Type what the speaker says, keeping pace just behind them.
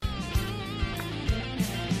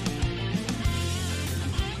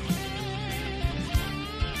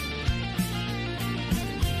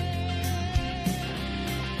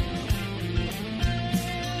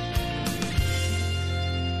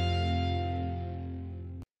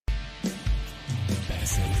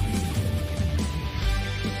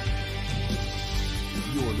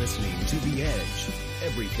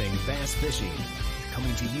everything bass fishing.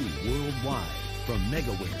 Coming to you worldwide from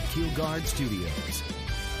MegaWare Keel Guard Studios.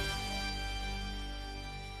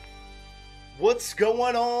 What's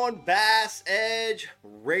going on, Bass Edge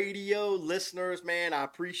Radio listeners? Man, I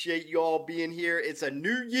appreciate you all being here. It's a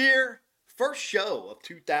new year, first show of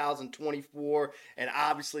 2024, and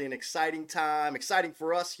obviously an exciting time. Exciting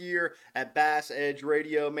for us here at Bass Edge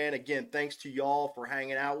Radio, man. Again, thanks to y'all for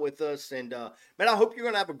hanging out with us. And, man, I hope you're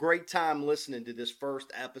going to have a great time listening to this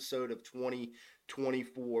first episode of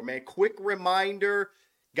 2024. Man, quick reminder,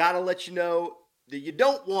 got to let you know that you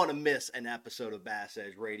don't want to miss an episode of Bass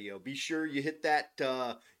Edge Radio. Be sure you hit that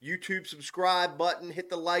YouTube subscribe button, hit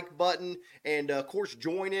the like button, and of course,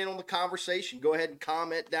 join in on the conversation. Go ahead and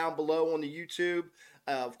comment down below on the YouTube.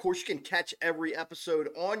 Of course, you can catch every episode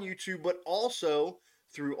on YouTube, but also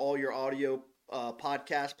through all your audio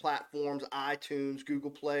podcast platforms, iTunes,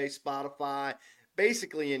 Google Play, Spotify,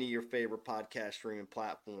 basically any of your favorite podcast streaming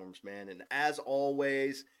platforms, man. And as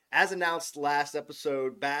always, as announced last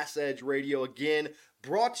episode, Bass Edge Radio, again,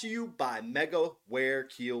 brought to you by MegaWare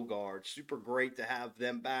Keel Guard. Super great to have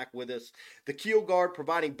them back with us. The Keel Guard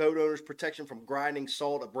providing boat owners protection from grinding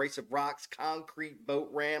salt, abrasive rocks, concrete boat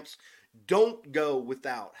ramps. Don't go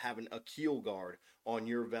without having a Keel Guard on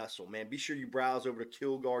your vessel, man. Be sure you browse over to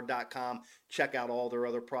keelguard.com. Check out all their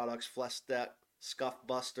other products, Flex Deck, Scuff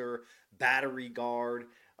Buster, Battery Guard.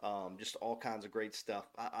 Just all kinds of great stuff.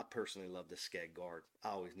 I personally love the Skeg Guard. I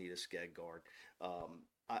always need a Skeg Guard.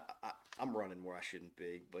 I'm running where I shouldn't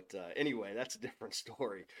be. But anyway, that's a different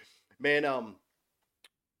story. Man,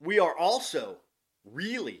 we are also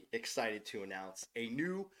really excited to announce a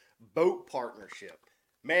new boat partnership.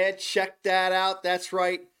 Man, check that out. That's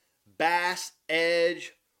right. Bass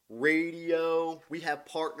Edge Radio. We have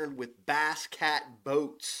partnered with Bass Cat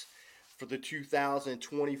Boats for the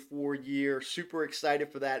 2024 year. Super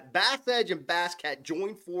excited for that. Bass Edge and Bass Cat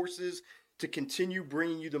join forces to continue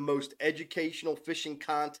bringing you the most educational fishing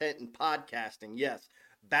content and podcasting. Yes,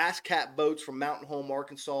 Bass Cat Boats from Mountain Home,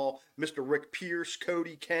 Arkansas. Mr. Rick Pierce,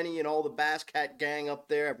 Cody, Kenny, and all the Bass Cat gang up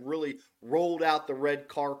there have really rolled out the red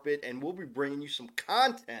carpet, and we'll be bringing you some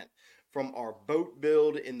content from our boat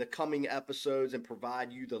build in the coming episodes and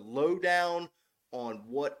provide you the lowdown on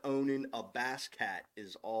what owning a Bass Cat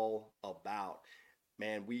is all about.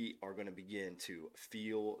 Man, we are going to begin to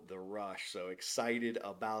feel the rush. So excited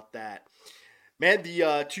about that. Man,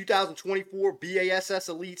 the 2024 BASS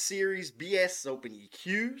Elite Series, BASS Open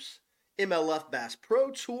EQs, MLF Bass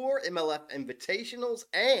Pro Tour, MLF Invitationals,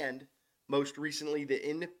 and most recently the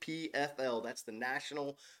NPFL. That's the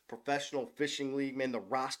National Professional Fishing League. Man, the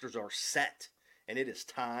rosters are set, and it is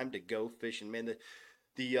time to go fishing. Man,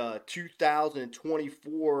 the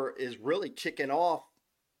 2024 is really kicking off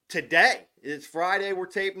today. It's Friday. We're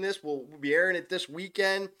taping this. We'll be airing it this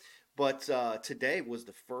weekend. But today was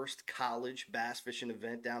the first college bass fishing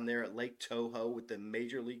event down there at Lake Toho with the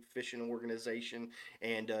Major League Fishing Organization.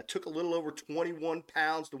 And took a little over 21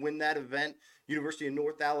 pounds to win that event. University of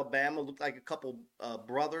North Alabama. Looked like a couple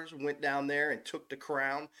brothers went down there and took the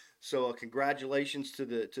crown. So congratulations to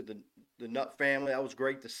the Nut family. That was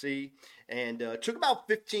great to see. And took about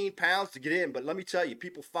 15 pounds to get in. But let me tell you,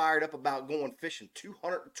 people fired up about going fishing.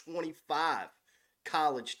 225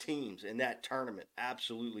 college teams in that tournament.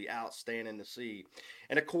 Absolutely outstanding to see.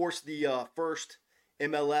 And, of course, the first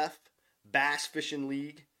MLF Bass Fishing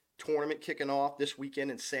League tournament kicking off this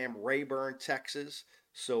weekend in Sam Rayburn, Texas.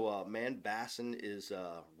 So, man, bassin' is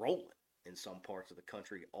rolling in some parts of the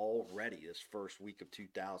country already this first week of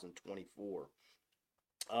 2024.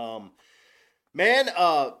 Man,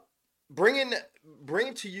 bringing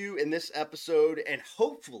to you in this episode and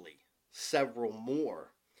hopefully several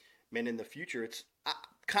more, man, in the future. I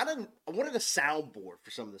wanted a soundboard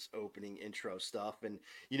for some of this opening intro stuff and,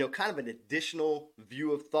 kind of an additional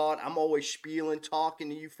view of thought. I'm always spieling, talking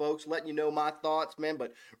to you folks, letting you know my thoughts, man,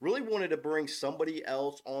 but really wanted to bring somebody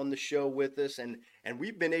else on the show with us. And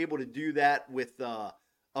we've been able to do that with a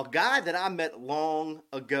guy that I met long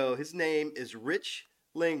ago. His name is Rich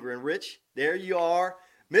Lindgren. Rich, there you are,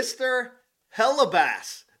 Mr.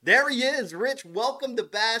 Hellabass. There he is. Rich, welcome to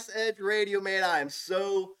Bass Edge Radio, man. I am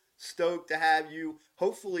so stoked to have you,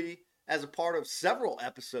 hopefully as a part of several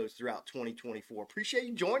episodes throughout 2024. Appreciate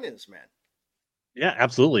you joining us, man. Yeah,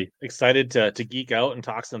 absolutely. Excited to geek out and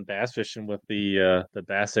talk some bass fishing with the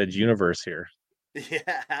Bass Edge universe here.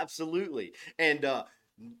 Yeah, absolutely. And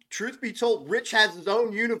truth be told, Rich has his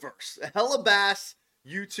own universe. Hellabass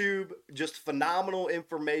YouTube, just phenomenal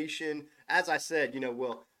information. As I said,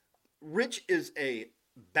 Rich is a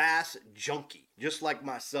bass junkie, just like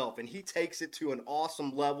myself, and he takes it to an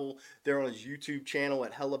awesome level there on his YouTube channel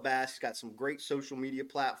at Hellabass. He's got some great social media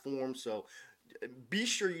platforms, so be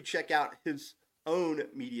sure you check out his own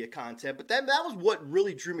media content. But that was what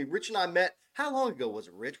really drew me. Rich and I met. How long ago was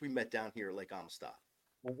it, Rich? We met down here at Lake Amistad.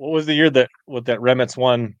 What was the year that with that Remitz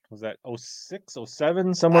won? Was that 06,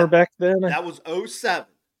 07, somewhere I, back then? that was '07.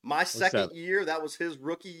 My Oh second seven, year, that was his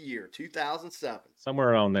rookie year, 2007. somewhere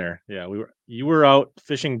around there. Yeah, you were out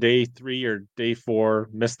fishing day 3 or day 4,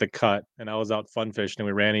 missed the cut, and I was out fun fishing, and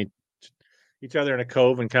we ran each other in a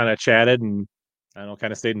cove and kind of chatted, and I don't know,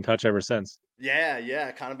 kind of stayed in touch ever since.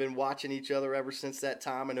 Yeah. Kind of been watching each other ever since that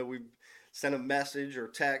time. I know we've sent a message or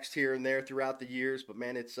text here and there throughout the years, but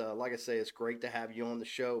man, it's like I say, it's great to have you on the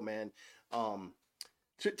show, man. Um,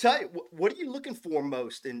 to tell you, what are you looking for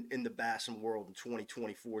most in the bassing world in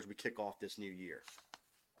 2024 as we kick off this new year?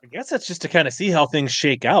 I guess that's just to kind of see how things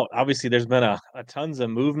shake out. Obviously, there's been a tons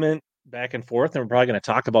of movement back and forth, and we're probably going to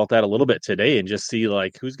talk about that a little bit today, and just see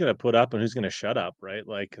like who's going to put up and who's going to shut up, right?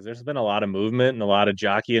 Like, because there's been a lot of movement and a lot of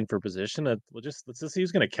jockeying for position. Let's just see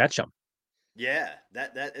who's going to catch them. Yeah,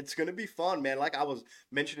 that it's going to be fun, man. Like I was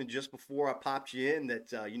mentioning just before I popped you in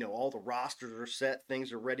that all the rosters are set,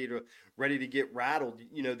 things are ready to get rattled.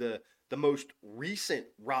 The most recent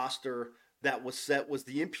roster that was set was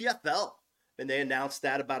the NPFL, and they announced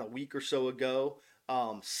that about a week or so ago.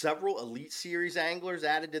 Several Elite Series anglers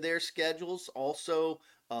added to their schedules. Also,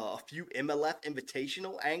 a few MLF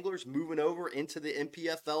Invitational anglers moving over into the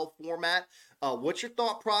NPFL format. What's your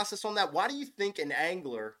thought process on that? Why do you think an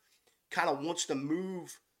angler kind of wants to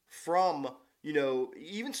move from,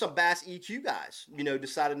 even some Bass EQ guys,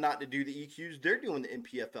 decided not to do the EQs. They're doing the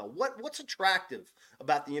NPFL. What's attractive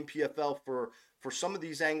about the NPFL for some of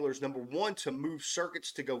these anglers? Number one, to move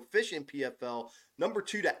circuits to go fish NPFL. Number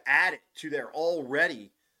two, to add it to their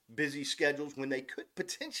already busy schedules when they could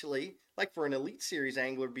potentially, like for an Elite Series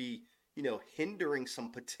angler, be, hindering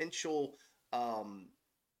some potential,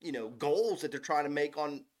 goals that they're trying to make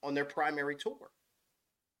on their primary tour.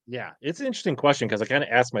 Yeah, it's an interesting question because I kind of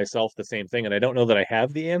asked myself the same thing, and I don't know that I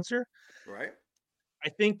have the answer. Right? I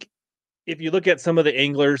think if you look at some of the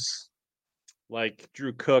anglers like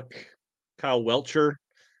Drew Cook, Kyle Welcher,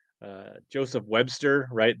 Joseph Webster,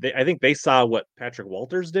 right? I think they saw what Patrick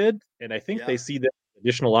Walters did, and I think Yeah. they see the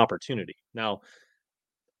additional opportunity. Now,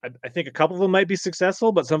 I think a couple of them might be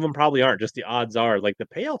successful, but some of them probably aren't. Just the odds are, like the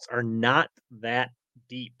payouts are not that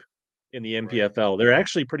deep in the Right. NPFL. They're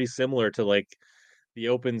actually pretty similar to like the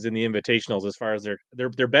opens and the invitationals as far as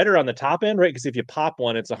they're better on the top end, right? Because if you pop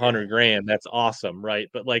one, it's Yeah. 100 grand. That's awesome, right?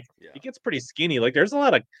 But like Yeah. it gets pretty skinny. Like there's a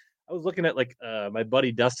lot of I was looking at like my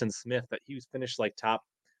buddy Dustin Smith that he was finished like top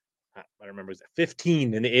I don't remember, was it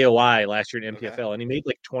 15 in the AOI last year in Okay. MPFL, and he made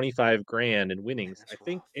like 25 grand in Man, winnings. I that's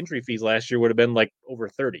think rough. entry fees last year would have been like over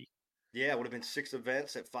 30. Yeah, it would have been 6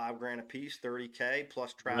 events at $5,000 a piece, 30K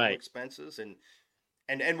plus travel Right. expenses, and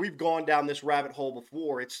we've gone down this rabbit hole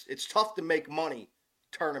before. It's tough to make money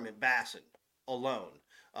tournament bassing alone.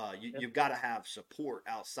 Yep. You've got to have support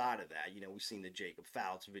outside of that. We've seen the Jacob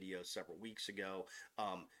Fouts video several weeks ago.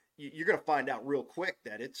 You're going to find out real quick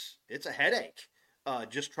that it's a headache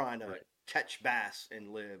just trying to Right. catch bass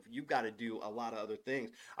and live. You've got to do a lot of other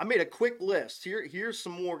things. I made a quick list. Here's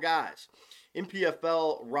some more guys.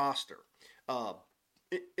 NPFL roster. Uh,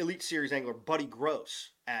 Elite Series angler Buddy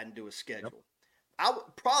Gross adding to his Yep. schedule.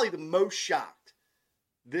 Probably the most shocked.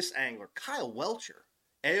 This angler, Kyle Welcher,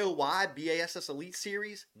 AOY BASS Elite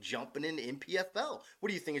Series, jumping into NPFL. What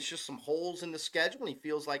do you think? It's just some holes in the schedule, and he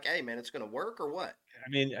feels like, hey man, it's going to work, or what? I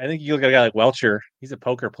mean, I think you look at a guy like Welcher. He's a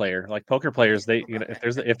poker player. Like poker players, they Right.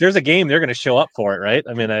 if there's a game, they're going to show up for it, right?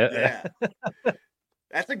 I mean, Yeah,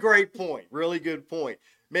 that's a great point. Really good point.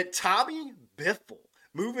 Man, Tommy Biffle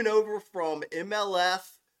moving over from MLF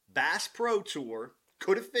Bass Pro Tour,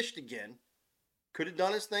 could have fished again, could have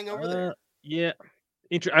done his thing over there. yeah.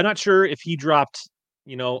 I'm not sure if he dropped.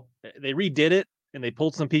 They redid it and they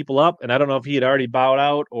pulled some people up, and I don't know if he had already bowed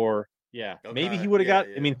out or yeah, maybe Okay, he would have yeah, got.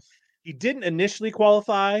 I yeah, mean, he didn't initially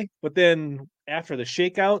qualify, but then after the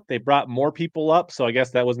shakeout, they brought more people up. So I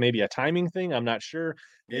guess that was maybe a timing thing. I'm not sure.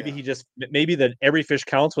 yeah. Maybe that every fish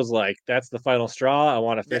counts was like that's the final straw. I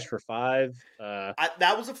want to Yeah, fish for 5.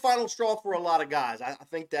 that was a final straw for a lot of guys. I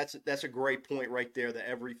think that's a great point right there. That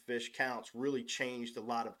every fish counts really changed a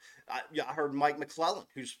lot of. I heard Mike McClellan,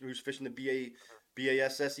 who's fishing the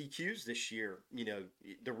BASS EQs this year.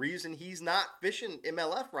 The reason he's not fishing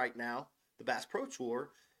MLF right now, the Bass Pro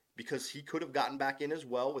Tour, because he could have gotten back in as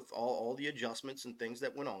well with all the adjustments and things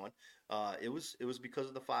that went on. It was because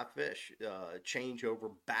of the 5 fish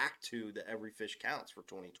changeover back to the every fish counts for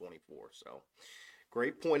 2024. So.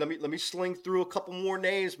 Great point. Let me sling through a couple more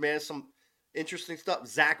names, man. Some interesting stuff.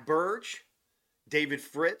 Zach Burge, David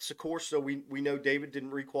Fritz, of course. So we know David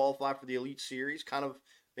didn't requalify for the Elite Series. Kind of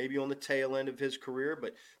maybe on the tail end of his career.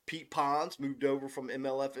 But Pete Pons moved over from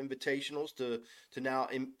MLF Invitationals to now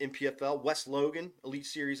MPFL. Wes Logan, Elite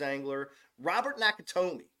Series angler. Robert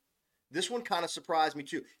Nakatomi. This one kind of surprised me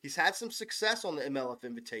too. He's had some success on the MLF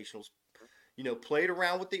Invitationals. Played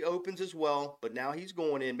around with the opens as well, but now he's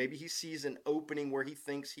going in. Maybe he sees an opening where he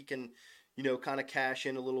thinks he can, kind of cash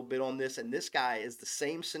in a little bit on this. And this guy is the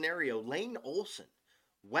same scenario. Lane Olson,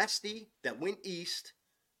 Westy that went east,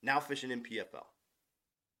 now fishing in PFL.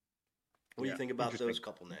 What do you think about those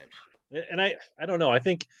couple names? And I don't know. I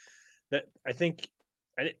think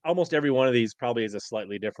almost every one of these probably is a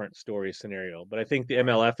slightly different story scenario. But I think the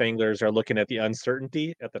MLF anglers are looking at the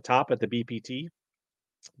uncertainty at the top at the BPT.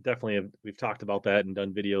 Definitely, we've talked about that and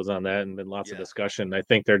done videos on that and been lots of discussion. I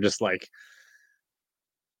think they're just like,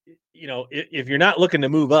 if you're not looking to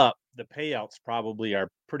move up, the payouts probably are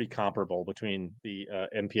pretty comparable between the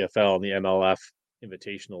MPFL and the MLF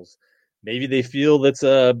invitationals. Maybe they feel that's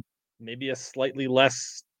maybe a slightly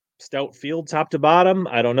less stout field top to bottom.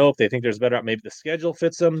 I don't know if they think there's better. Maybe the schedule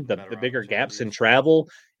fits them. The bigger gaps in travel.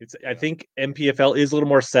 I think MPFL is a little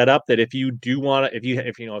more set up that if you do want to,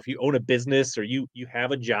 if you own a business or you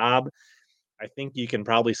have a job, I think you can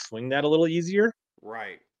probably swing that a little easier.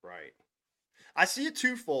 Right. I see it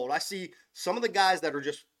twofold. I see some of the guys that are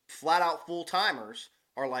just flat out full timers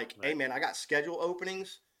are like, hey man, I got schedule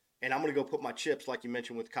openings and I'm going to go put my chips, like you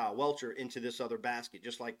mentioned with Kyle Welcher, into this other basket,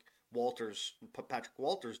 just like Patrick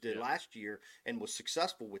Walters did last year and was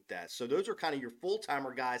successful with that. So those are kind of your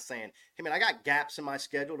full-timer guys saying, hey man, I got gaps in my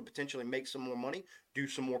schedule to potentially make some more money, do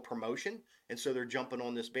some more promotion. And so they're jumping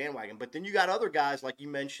on this bandwagon. But then you got other guys, like you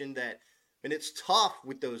mentioned, that, and it's tough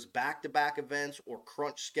with those back-to-back events or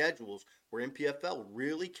crunch schedules where MPFL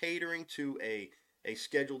really catering to a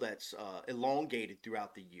schedule that's elongated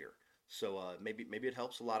throughout the year. So maybe it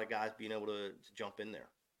helps a lot of guys being able to jump in there.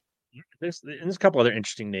 There's a couple other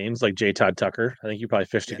interesting names like J. Todd Tucker. I think you probably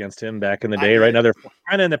fished against him back in the day, right? Another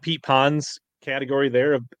kind of in the Pete Pons category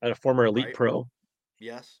there, of a former elite pro.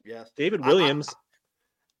 Yes. David Williams.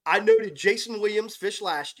 I noted Jason Williams fished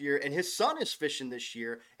last year, and his son is fishing this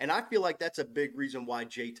year, and I feel like that's a big reason why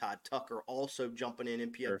J. Todd Tucker also jumping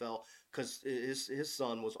in PFL, because his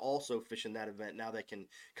son was also fishing that event. Now they can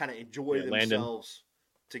kind of enjoy themselves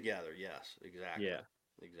together. Yes, exactly. Yeah.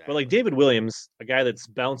 Exactly. But like David Williams, a guy that's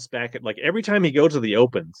bounced back at, like, every time he goes to the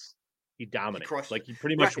Opens, he dominates. He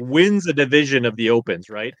pretty much wins a division of the Opens,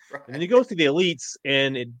 right? And then he goes to the elites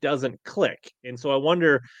and it doesn't click. And so I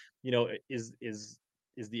wonder, is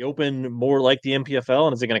the Open more like the MPFL,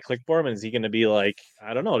 and is it going to click for him? And is he going to be like,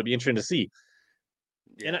 I don't know, it'd be interesting to see.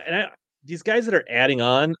 Yeah. And these guys that are adding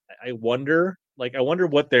on, I wonder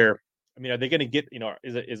what they're, are they going to get,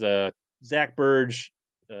 is a Zach Burge,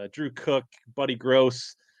 Drew Cook, Buddy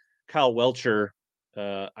Gross, Kyle Welcher,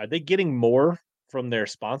 are they getting more from their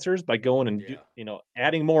sponsors by going and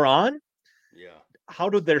adding more on? Yeah. How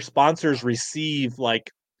did their sponsors receive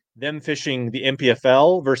them fishing the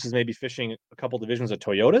MPFL versus maybe fishing a couple divisions of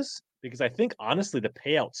Toyotas? Because I think honestly the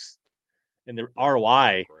payouts and the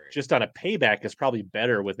ROI just on a payback is probably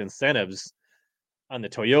better with incentives on the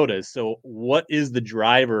Toyotas. So what is the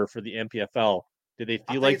driver for the MPFL? Do they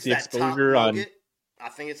feel like the exposure on? I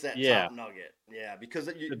think it's that top nugget. Yeah, because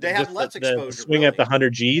they have less exposure. The swing at the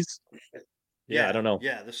 100 Gs? Yeah, I don't know.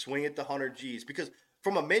 Yeah, the swing at the 100 Gs. Because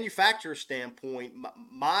from a manufacturer standpoint,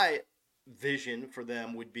 my vision for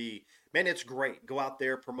them would be, man, it's great. Go out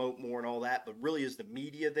there, promote more and all that. But really, is the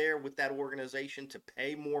media there with that organization to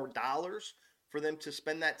pay more dollars for them to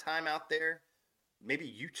spend that time out there? Maybe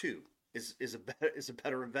YouTube is a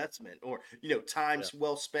better investment, or time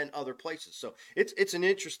well spent other places. So it's an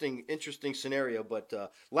interesting scenario. But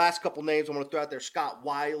last couple names I want to throw out there: Scott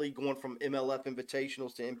Wiley going from MLF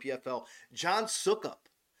Invitationals to MPFL. John Sukup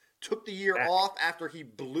took the year off after he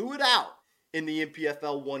blew it out in the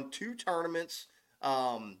MPFL. Won 2 tournaments.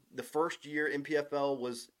 The first year MPFL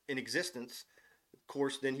was in existence. Of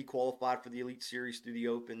course, then he qualified for the Elite Series through the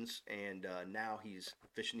Opens, and now he's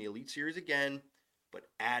fishing the Elite Series again, but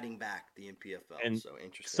adding back the MPFL. And so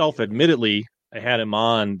interesting. Self-admittedly, I had him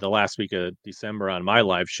on the last week of December on my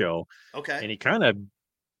live show. Okay. And he kind of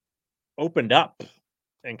opened up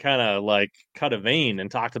and kind of cut a vein and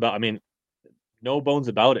talked about, no bones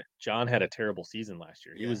about it, John had a terrible season last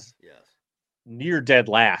year. He was near dead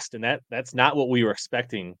last, and that's not what we were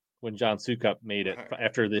expecting when John Sukup made it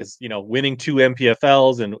after this, winning 2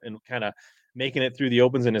 MPFLs and kind of making it through the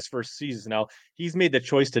Opens in his first season. Now he's made the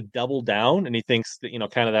choice to double down, and he thinks that,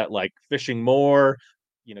 kind of that fishing more,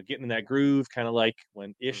 getting in that groove, kind of like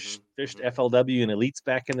when Ish fished FLW and Elites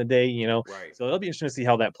back in the day, Right. So it'll be interesting to see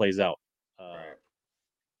how that plays out. Right.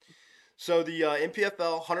 So the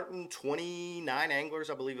NPFL 129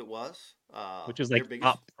 anglers, I believe it was. which is Their like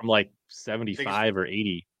up from like biggest 75 or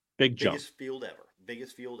 80. Big jump. biggest field ever.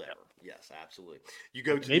 Biggest field Yep. ever. Yes, absolutely. You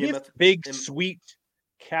go to the Maybe it's big, sweet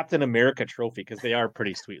Captain America trophy because they are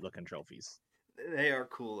pretty sweet looking trophies. They are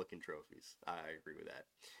cool looking trophies. I agree with that.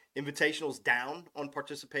 Invitationals down on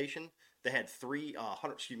participation. They had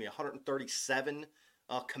 137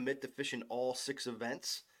 commit to fishing all 6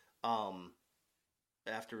 events. Um,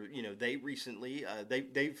 After they recently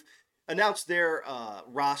they've announced their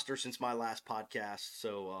roster since my last podcast.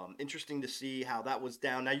 So interesting to see how that was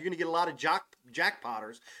down. Now you're going to get a lot of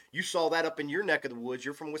jackpotters. You saw that up in your neck of the woods.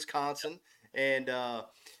 You're from Wisconsin, and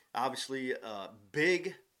obviously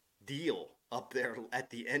big deal up there at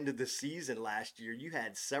the end of the season last year. You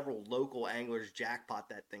had several local anglers jackpot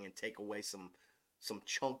that thing and take away some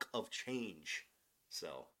chunk of change.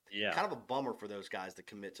 So Yeah. kind of a bummer for those guys to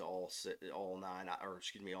commit to all nine, or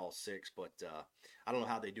excuse me, all six. But I don't know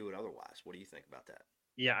how they do it otherwise. What do you think about that?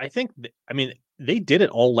 Yeah, I think I mean they did it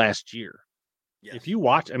all last year. Yes. If you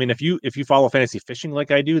watch, I mean if you follow fantasy fishing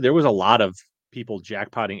like I do, there was a lot of people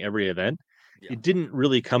jackpotting every event. Yeah. It didn't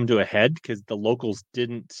really come to a head because the locals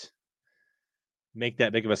didn't make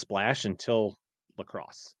that big of a splash until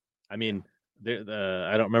lacrosse. I mean,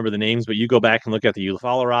 I don't remember the names, but you go back and look at the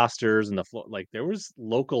UFALA rosters and like there was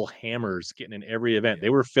local hammers getting in every event. Yeah. They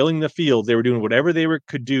were filling the fields. They were doing whatever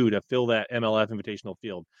could do to fill that MLF Invitational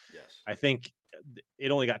field. Yes. I think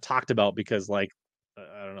it only got talked about because like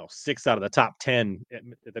I don't know, 6 out of the top 10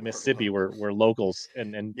 at the Mississippi were locals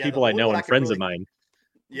and Yeah. The people I only know one I and could friends of really, mine.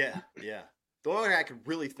 yeah, yeah. The only one I could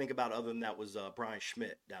really think about other than that was Brian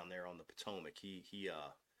Schmidt down there on the Potomac. He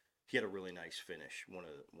had a really nice finish. One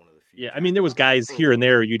of the few. Yeah, I mean, there was guys here early. and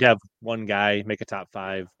there. You'd have one guy make a top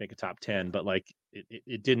 5, Yeah. make a top 10, Yeah. but like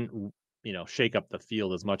it didn't, shake up the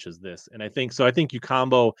field as much as this. And I think so. I think you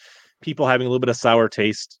combo people having a little bit of sour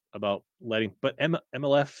taste about letting, but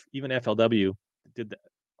MLF, even FLW did that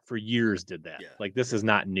for years. Did that. Yeah. Like this Yeah. is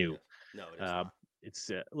not new. Yeah. No, it is Uh, not. it's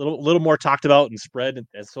a little more talked about and spread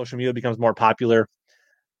as social media becomes more popular.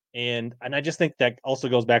 And I just think that also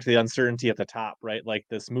goes back to the uncertainty at the top, right? Like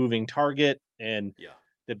this moving target and Yeah.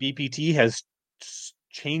 the BPT has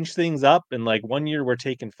changed things up. And like one year we're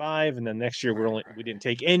taking 5, and then next year we didn't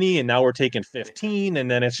take any, and now we're taking 15,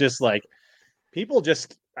 and then it's just like people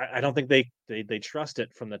just I don't think they trust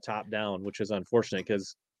it from the top down, which is unfortunate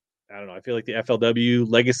because I don't know. I feel like the FLW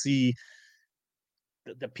legacy,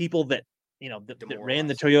 the people that that ran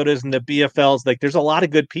the Demoralized. Toyotas and the BFLs, like there's a lot of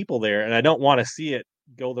good people there, and I don't want to see it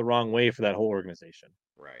go the wrong way for that whole organization.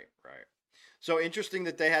 Right, right. So interesting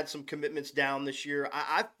that they had some commitments down this year.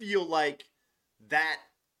 I feel like that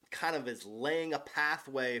kind of is laying a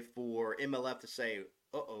pathway for MLF to say,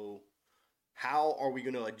 "Uh-oh, how are we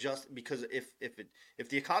going to adjust?" Because if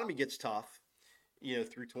the economy gets tough,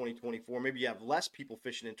 through 2024, maybe you have less people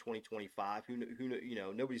fishing in 2025.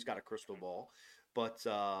 Nobody's got a crystal ball. But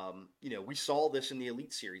we saw this in the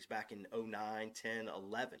Elite Series back in 09, 10,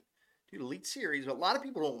 11. Dude, Elite Series, a lot of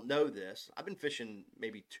people don't know this. I've been fishing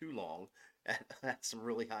maybe too long at some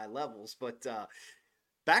really high levels, but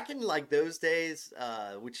back in like those days,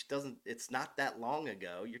 it's not that long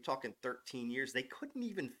ago. You're talking 13 years. They couldn't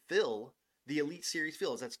even fill the Elite Series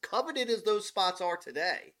fields. As coveted as those spots are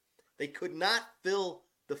today, they could not fill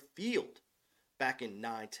the field back in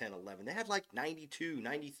 9, 10, 11. They had like 92,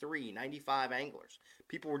 93, 95 anglers.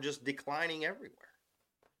 People were just declining everywhere.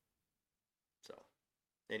 So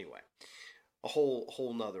anyway, a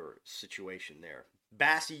whole nother situation there.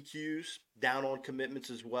 Bass EQs down on commitments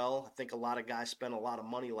as well. I think a lot of guys spent a lot of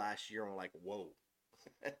money last year and were like, whoa.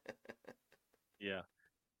 Yeah.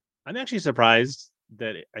 I'm actually surprised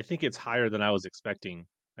that I think it's higher than I was expecting.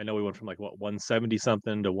 I know we went from like 170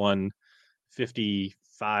 something to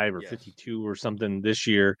 155 or Yes. 52 or something this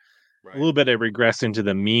year. Right. A little bit of regress into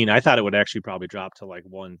the mean. I thought it would actually probably drop to like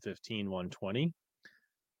 115, 120.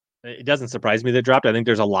 It doesn't surprise me that it dropped. I think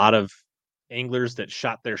there's a lot of anglers that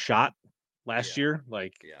shot their shot last year.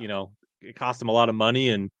 Like, it cost them a lot of money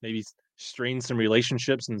and maybe strained some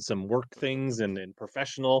relationships and some work things and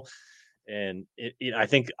professional. And I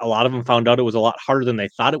think a lot of them found out it was a lot harder than they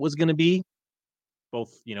thought it was going to be.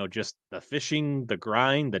 Both, just the fishing, the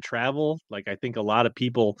grind, the travel. Like, I think a lot of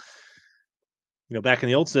people, back in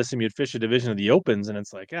the old system, you'd fish a division of the opens, and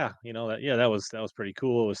it's like, that was pretty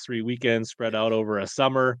cool. It was 3 weekends spread out over a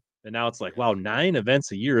summer, and now it's like, wow, 9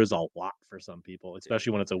 events a year is a lot for some people,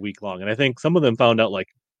 especially when it's a week long. And I think some of them found out like,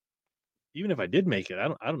 even if I did make it, I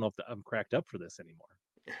don't know if I'm cracked up for this anymore.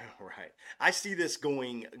 Right. I see this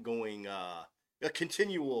going a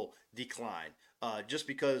continual decline. Just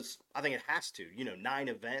because I think it has to. 9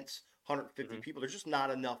 events, 150 Mhm. people. There's just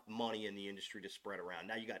not enough money in the industry to spread around.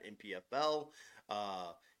 Now you got NPFL.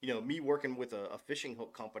 Me working with a fishing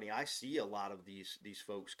hook company, I see a lot of these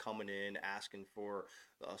folks coming in asking for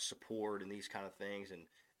support and these kind of things. And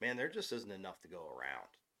man, there just isn't enough to go around.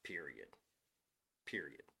 Period.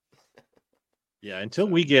 Period. Yeah, until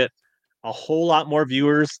So we get a whole lot more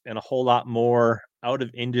viewers and a whole lot more out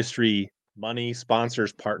of industry money,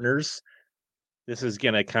 sponsors, partners, this is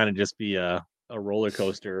gonna kind of just be a roller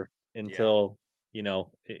coaster yeah, until,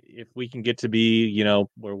 if we can get to be,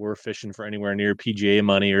 where we're fishing for anywhere near PGA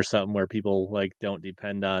money or something where people like don't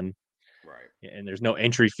depend on, right. and there's no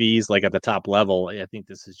entry fees like at the top level. I think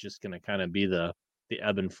this is just gonna kind of be the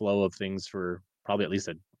ebb and flow of things for probably at least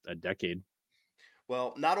a decade.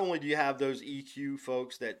 Well, not only do you have those EQ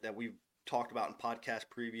folks that we've talked about in podcast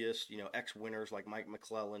previous, ex winners like Mike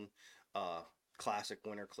McClellan, uh, classic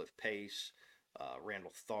winner Cliff Pace,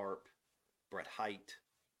 Randall Tharp, Brett Height,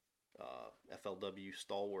 FLW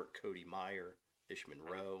stalwart Cody Meyer, Ishman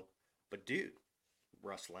Rowe, but dude,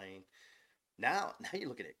 Russ Lane. Now you're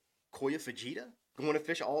looking at Koya Fujita going to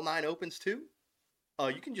fish all 9 opens too.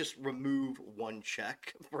 You can just remove one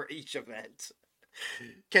check for each event.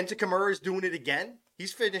 Kenta Kimura is doing it again.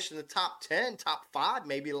 He's finished in the top 10, top 5,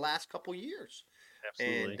 maybe the last couple years.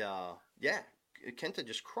 And Absolutely. yeah, Kenta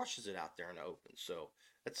just crushes it out there in the open. So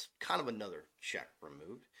that's kind of another check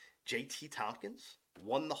removed. JT Tompkins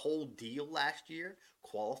won the whole deal last year,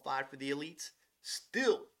 qualified for the elites,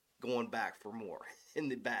 still going back for more in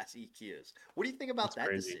the Bass EQs. What do you think about That's that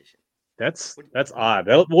crazy. decision? That's What, that's odd.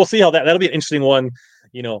 We'll see how that'll be an interesting one.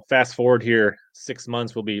 Fast forward here 6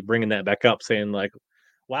 months, we'll be bringing that back up, saying like,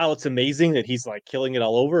 "Wow, it's amazing that he's like killing it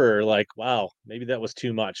all over," or like, "Wow, maybe that was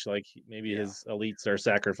too much. Like maybe yeah, his elites are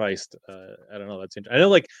sacrificed." I don't know. That's interesting. I know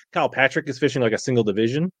like Kyle Patrick is fishing like a single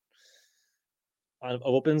division on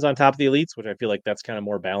opens on top of the elites, which I feel like that's kind of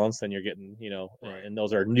more balanced than you're getting. right. And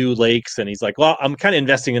those are new lakes, and he's like, "Well, I'm kind of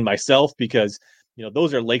investing in myself because."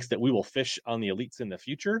 Those are lakes that we will fish on the elites in the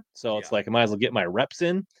future. So it's Yeah, like I might as well get my reps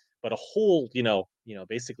in. But a whole,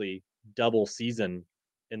 basically double season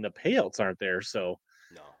and the payouts aren't there. So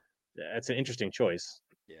no. that's an interesting choice.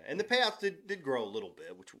 Yeah, and the payouts did grow a little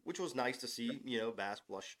bit, which was nice to see. Bass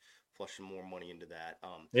flush some more money into that.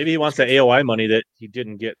 Maybe he It's wants the good for AOI money that he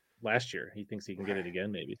didn't get last year. He thinks he can get right. it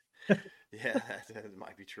again, maybe. Yeah, that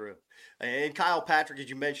might be true. And Kyle Patrick, as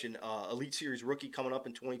you mentioned, Elite Series rookie coming up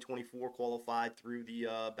in 2024, qualified through the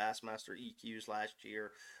Bassmaster EQs last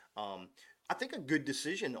year. Um, I think a good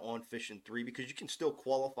decision on fishing 3 because you can still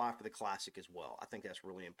qualify for the Classic as well. I think that's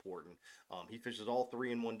really important. He fishes all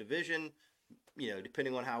 3 in one division.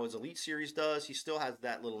 Depending on how his Elite Series does, he still has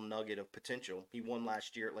that little nugget of potential. He won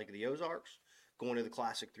last year at Lake of the Ozarks, going to the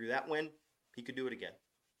Classic through that win. He could do it again.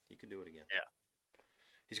 He could do it again. Yeah.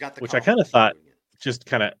 He's got the Which I kind of confidence to do thought it again. just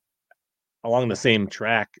kind of along the same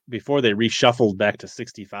track before they reshuffled back to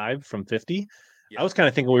 65 from 50. I Yeah. was kind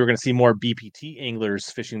of thinking we were going to see more BPT anglers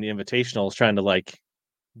fishing the invitationals, trying to like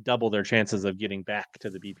double their chances of getting back to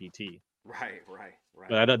the BPT. Right, right, right.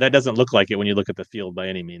 But that doesn't look like it when you look at the field by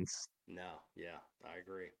any means. No, yeah, I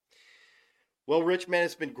agree. Well, Rich, man,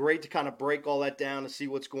 it's been great to kind of break all that down and see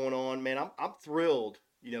what's going on, man. I'm thrilled.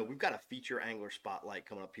 We've got a feature angler spotlight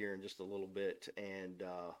coming up here in just a little bit, and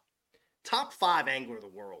top 5 angler of the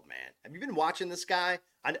world, man. Have you been watching this guy?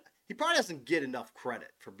 He probably doesn't get enough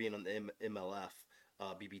credit for being on the MLF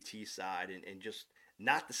BBT side, and just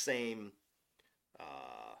not the same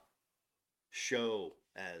uh, show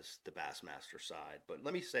as the Bassmaster side. But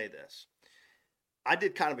let me say this: I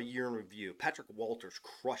did kind of a year in review. Patrick Walters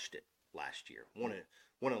crushed it last year. Won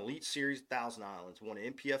an Elite Series, Thousand Islands. Won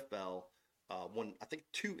an NPFL. Won I think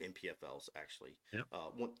 2 NPFLs actually. Yep.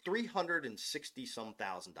 Won $360 some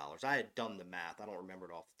thousand. I had done the math. I don't remember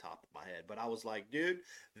it off the top of my head, but I was like, dude,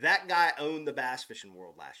 that guy owned the bass fishing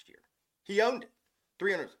world last year. He owned it.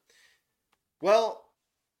 300. Well,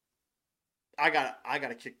 I got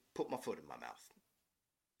to put my foot in my mouth.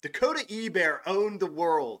 Dakota EBARE owned the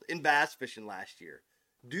world in bass fishing last year.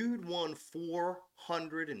 Dude won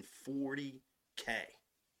 440K.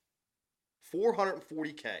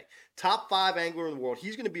 440K. Top 5 angler in the world.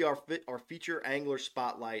 He's going to be our feature angler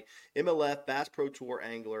spotlight. MLF Bass Pro Tour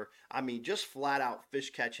angler. I mean, just flat out fish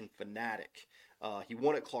catching fanatic. He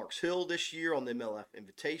won at Clarks Hill this year on the MLF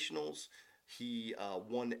Invitationals. He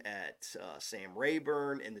won at Sam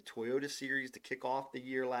Rayburn in the Toyota Series to kick off the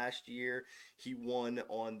year last year. He won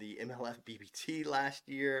on the MLF BBT last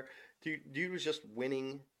year. Dude was just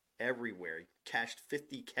winning everywhere. He cashed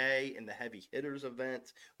 50K in the heavy hitters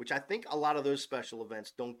event, which I think a lot of those special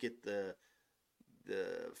events don't get the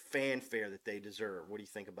fanfare that they deserve. What do you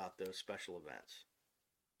think about those special events?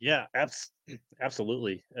 Yeah,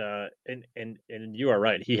 absolutely. And you are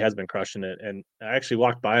right. He has been crushing it. And I actually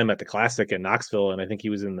walked by him at the Classic in Knoxville, and I think he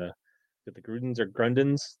was in the Grudens or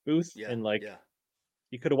Grundens booth, Yeah, and like yeah,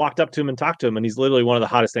 you could have walked up to him and talked to him, and he's literally one of the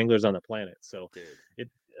hottest anglers on the planet. So dude. it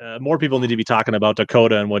more people need to be talking about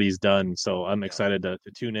Dakota and what he's done. So I'm Yeah. excited to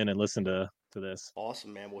tune in and listen to this.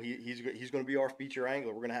 Awesome, man. Well, he's going to be our feature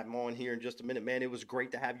angler. We're going to have him on here in just a minute, man. It was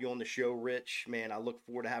great to have you on the show, Rich. Man, I look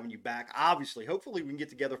forward to having you back. Obviously, hopefully, we can get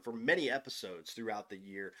together for many episodes throughout the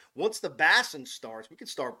year. Once the bassin starts, we can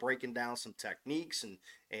start breaking down some techniques and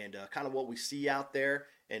kind of what we see out there.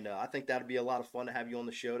 And I think that'd be a lot of fun to have you on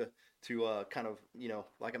the show to kind of,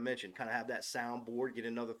 like I mentioned, kind of have that soundboard, get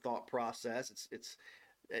another thought process. It's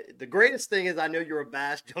the greatest thing is I know you're a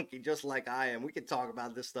bass junkie just like I am. We could talk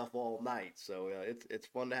about this stuff all night, so it's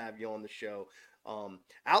fun to have you on the show.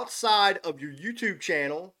 Outside of your YouTube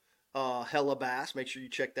channel, Hella Bass, make sure you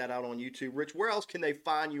check that out on YouTube. Rich, where else can they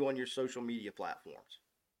find you on your social media platforms?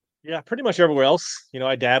 Yeah, pretty much everywhere else.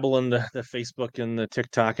 I dabble in the Facebook and the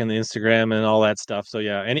TikTok and the Instagram and all that stuff. So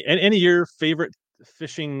yeah, any of your favorite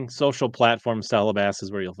fishing social platforms, Salabass is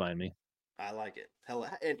where you'll find me. I like it.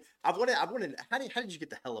 Hella, and I wanted. How did you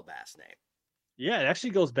get the Hella Bass name? Yeah, it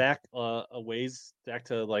actually goes back a ways back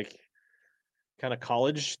to like kind of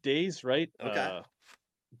college days, right? Okay.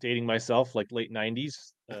 Dating myself like late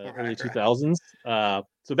 90s, early Right. 2000s.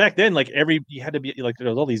 So back then, like you had to be like there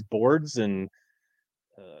was all these boards and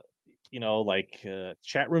uh,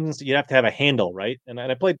 chat rooms and stuff. You have to have a handle, right? And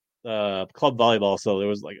I played club volleyball, so there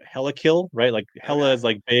was like hella kill, right? Like hella Okay. is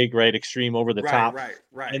like big, right? Extreme over the Right. top. Right.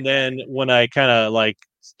 Right. And Right. then when I kind of like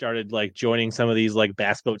started like joining some of these like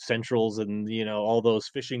bass boat centrals and all those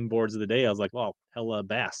fishing boards of the day, I was like, well, hella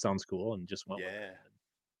bass sounds cool, and just went with it. Yeah.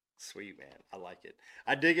 Sweet, man. I like it.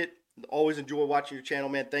 I dig it. Always enjoy watching your channel,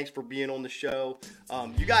 man. Thanks for being on the show.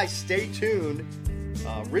 You guys stay tuned.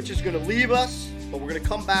 Rich is going to leave us, but we're going to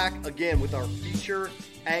come back again with our feature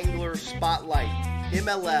angler spotlight.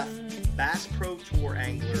 MLF Bass Pro Tour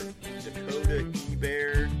angler Dakota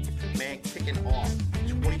EBARE. Man, kicking off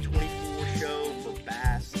 2024 show for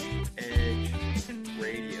Bass Edge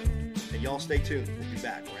Radio. And y'all stay tuned. We'll be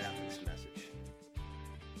back right after this message.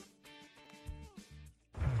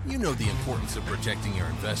 You know the importance of protecting your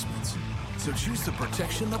investments, so choose the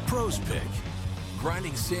protection the pros pick.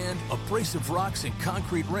 Grinding sand, abrasive rocks, and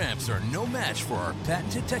concrete ramps are no match for our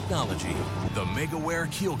patented technology. The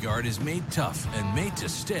MegaWare Keel Guard is made tough and made to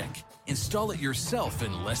stick. Install it yourself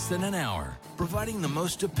in less than an hour, providing the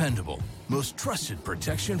most dependable, most trusted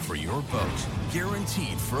protection for your boat,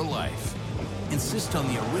 guaranteed for life. Insist on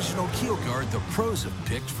the original Keel Guard the pros have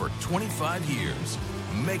picked for 25 years.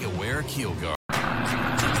 MegaWare Keel Guard.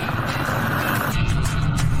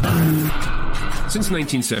 Since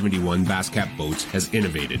 1971, Basscat Boats has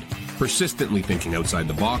innovated, persistently thinking outside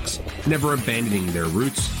the box, never abandoning their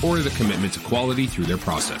roots or the commitment to quality through their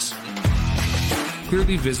process.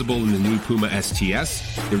 Clearly visible in the new Puma STS,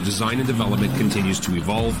 their design and development continues to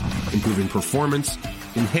evolve, improving performance,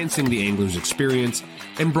 enhancing the angler's experience,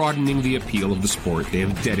 and broadening the appeal of the sport they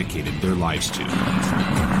have dedicated their lives to.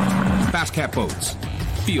 Basscat Boats.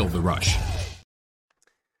 Feel the rush.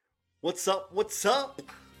 What's up? What's up?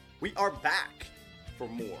 We are back for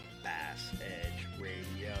more Bass Edge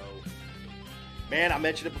Radio. Man, I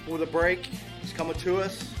mentioned it before the break. He's coming to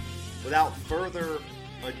us without further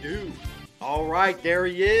ado. All right, there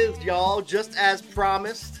he is, y'all. Just as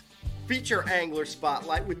promised, feature angler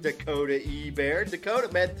spotlight with Dakota EBARE.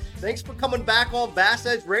 Dakota, man, thanks for coming back on Bass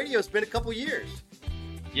Edge Radio. It's been a couple years.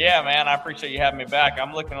 Yeah, man, I appreciate you having me back.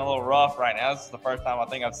 I'm looking a little rough right now. This is the first time I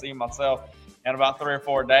think I've seen myself in about 3 or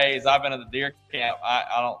 4 days. I've been at the deer camp.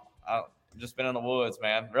 I've just been in the woods,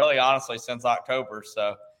 man. Really, honestly, since October.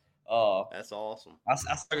 So, That's awesome. I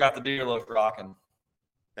still got the deer look rocking.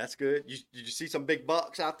 That's good. Did you see some big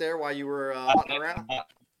bucks out there while you were hunting around?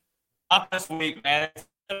 Not this week, man. It's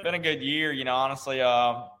been a good year, honestly.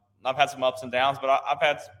 I've had some ups and downs, but I've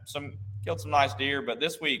had killed some nice deer. But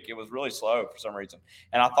this week, it was really slow for some reason.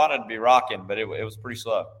 And I thought it'd be rocking, but it was pretty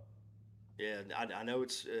slow. Yeah, I know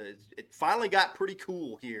it finally got pretty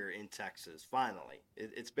cool here in Texas. Finally,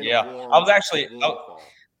 it's been a warm, I was actually fall.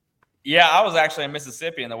 Yeah, I was actually in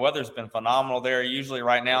Mississippi, and the weather's been phenomenal there. Usually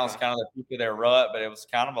right now it's kind of the peak of their rut, but it was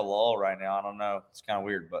kind of a lull right now. I don't know. It's kind of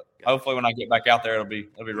weird, but hopefully when I get back out there, it'll be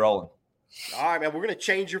rolling. All right, man, we're going to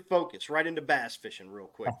change your focus right into bass fishing real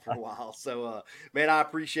quick for a while. So, man, I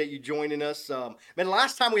appreciate you joining us. Man,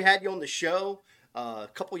 last time we had you on the show a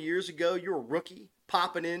couple years ago, you were a rookie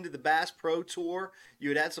popping into the Bass Pro Tour.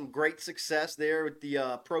 You had some great success there with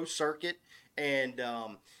the pro circuit. And,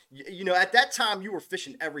 at that time, you were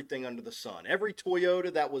fishing everything under the sun. Every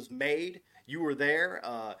Toyota that was made, you were there.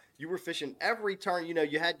 You were fishing every turn. You know,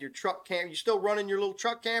 you had your truck camp. You still running your little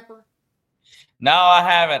truck camper? No, I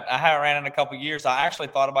haven't. I haven't ran in a couple of years. I actually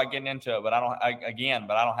thought about getting into it, but I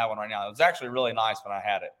don't have one right now. It was actually really nice when I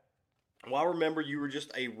had it. Well, I remember you were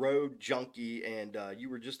just a road junkie, and you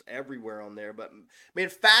were just everywhere on there. But, man,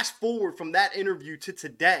 fast forward from that interview to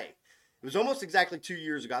today. It was almost exactly 2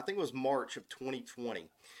 years ago. I think it was March of 2020.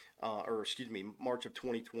 March of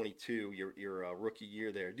 2022, your rookie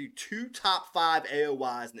year there. Dude, 2 top 5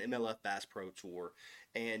 AOYs in the MLF Bass Pro Tour.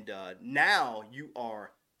 And now you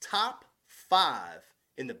are top 5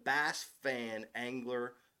 in the Bass Fan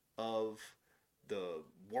Angler of the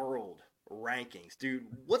World rankings. Dude,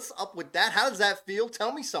 what's up with that? How does that feel?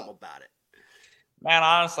 Tell me something about it. Man,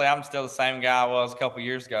 honestly, I'm still the same guy I was a couple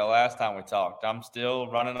years ago last time we talked. I'm still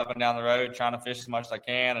running up and down the road trying to fish as much as I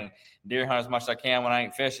can and deer hunt as much as I can when I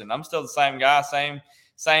ain't fishing. I'm still the same guy, same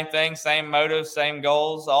thing, same motives, same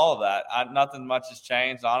goals, all of that. Nothing much has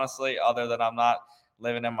changed, honestly, other than I'm not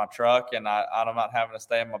living in my truck and I'm not having to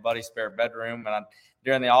stay in my buddy's spare bedroom. And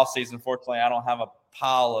during the off season, fortunately, I don't have a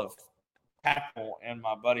pile of tackle in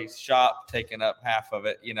my buddy's shop taking up half of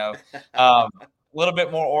it, you know. A little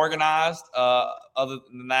bit more organized. Other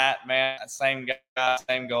than that, man, same guy,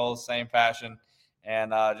 same goals, same passion,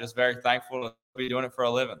 and just very thankful to be doing it for a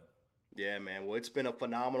living. Yeah, man. Well, it's been a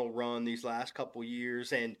phenomenal run these last couple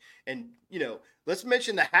years, and you know, let's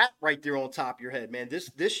mention the hat right there on top of your head, man.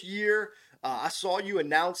 This year, I saw you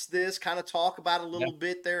announce this, kind of talk about it a little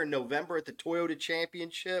bit there in November at the Toyota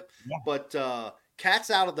Championship. Yeah. But cat's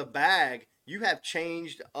out of the bag. You have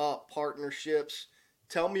changed up partnerships.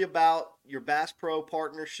 Tell me about your Bass Pro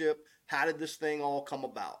partnership. How did this thing all come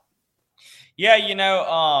about? Yeah, you know,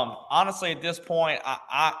 honestly, at this point,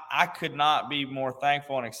 I could not be more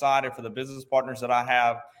thankful and excited for the business partners that I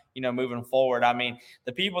have, you know, moving forward. I mean,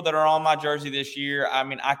 the people that are on my jersey this year, I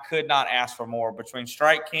mean, I could not ask for more. Between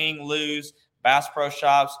Strike King, Lose, Bass Pro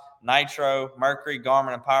Shops, Nitro, Mercury,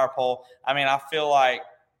 Garmin, and Power Pole, I mean, I feel like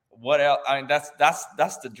what else? I mean,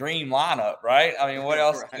 that's the dream lineup, right? I mean, what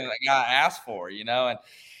else can a guy ask for, you know?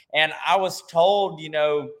 And I was told, you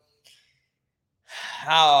know,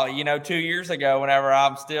 how, you know, 2 years ago, whenever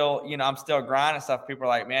I'm still grinding stuff, people are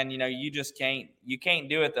like, man, you know, you can't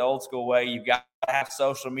do it the old school way. You've got to have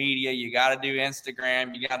social media. You got to do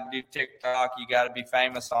Instagram. You got to do TikTok. You got to be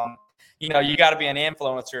famous on, you know, you got to be an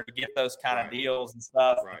influencer to get those kind of deals and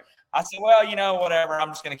stuff. Right. I said, well, you know, whatever. I'm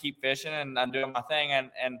just going to keep fishing and I'm doing my thing.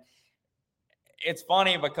 And it's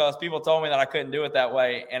funny because people told me that I couldn't do it that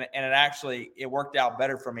way. And it worked out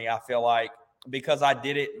better for me, I feel like, because I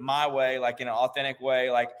did it my way, like in an authentic way.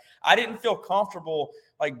 Like I didn't feel comfortable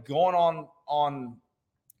like going on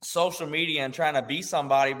social media and trying to be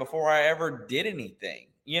somebody before I ever did anything,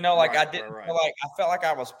 you know, like I didn't feel like, I felt like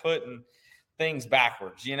I was putting things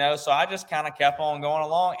backwards, you know? So I just kind of kept on going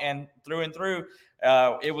along, and through,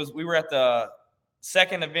 we were at the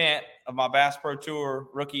second event of my Bass Pro Tour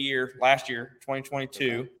rookie year last year,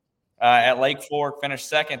 2022, at Lake Fork, finished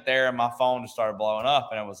second there, and my phone just started blowing up,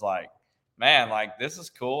 and it was like, man, like, this is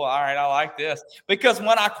cool. All right, I like this. Because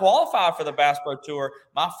when I qualified for the Bass Pro Tour,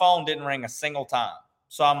 my phone didn't ring a single time.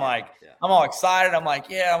 So I'm I'm all excited. I'm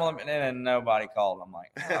like, and then nobody called. I'm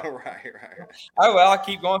like, oh. right. Oh, well, I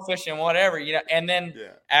keep going fishing, whatever, you know. And then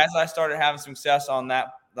as I started having success on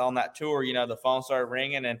that tour, you know, the phone started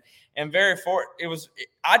ringing, and I'm very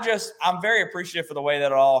appreciative for the way that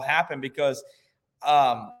it all happened, because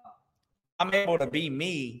I'm able to be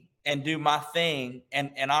me and do my thing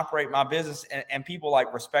and operate my business, and people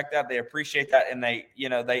like respect that. They appreciate that. And they, you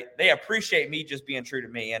know, they appreciate me just being true to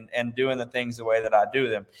me and doing the things the way that I do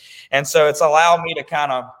them. And so it's allowed me to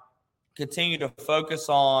kind of continue to focus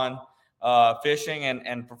on fishing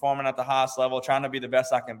and performing at the highest level, trying to be the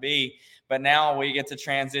best I can be. But now we get to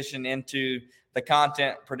transition into the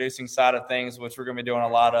content producing side of things, which we're going to be doing a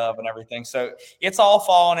lot of and everything. So it's all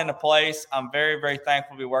falling into place. I'm very, very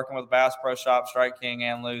thankful to be working with Bass Pro Shop, Strike King,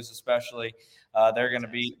 and Lose especially. They're going to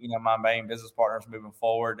be, you know, my main business partners moving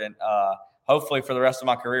forward, and hopefully for the rest of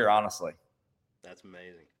my career, honestly. That's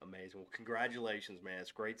amazing. Well, congratulations, man.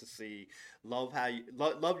 It's great to see. Love how you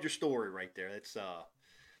love your story right there. It's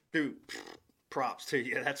dude, props to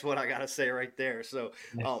you. That's what I got to say right there. So,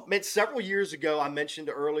 man, several years ago, I mentioned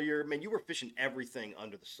earlier, man, you were fishing everything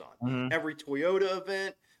under the sun. Mm-hmm. Every Toyota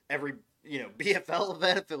event, every, you know, BFL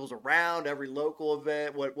event, if it was around, every local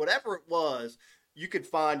event, whatever it was, you could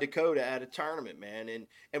find Dakota at a tournament, man.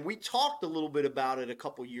 And we talked a little bit about it a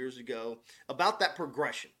couple years ago, about that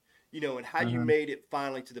progression, you know, and how you made it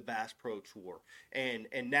finally to the Bass Pro Tour. And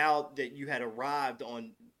now that you had arrived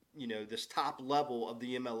on, you know, this top level of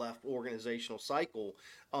the MLF organizational cycle,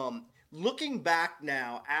 looking back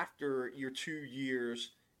now after your 2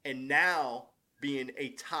 years and now being a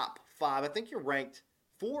top 5, I think you're ranked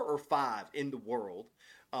 4 or 5 in the world.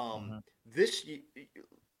 This,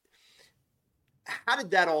 how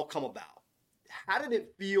did that all come about? How did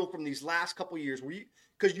it feel from these last couple of years?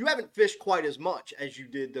 Because you haven't fished quite as much as you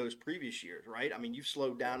did those previous years, right? I mean, you've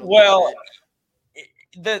slowed down a little bit.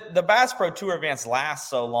 The Bass Pro Tour events last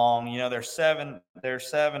so long, there's 7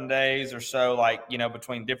 days or so, like,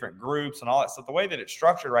 between different groups and all that stuff. The way that it's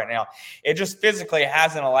structured right now, it just physically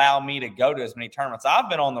hasn't allowed me to go to as many tournaments. I've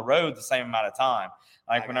been on the road the same amount of time.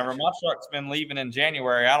 Like, whenever my truck's been leaving in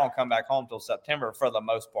January, I don't come back home till September for the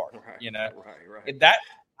most part. Right. That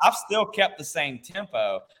I've still kept the same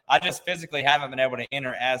tempo. I just physically haven't been able to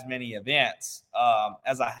enter as many events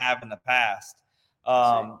as I have in the past.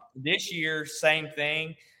 This year, same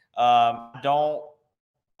thing. I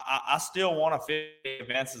still want to fish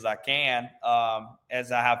events as I can,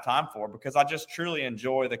 as I have time for, because I just truly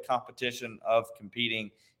enjoy the competition of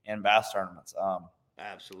competing in bass tournaments.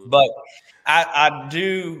 Absolutely. But I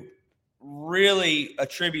do really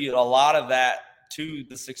attribute a lot of that to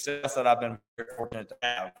the success that I've been very fortunate to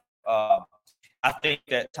have. I think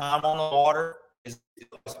that time on the water is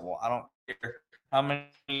possible. I don't care how many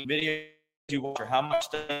videos you watch or how much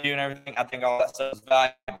stuff you do and everything. I think all that stuff is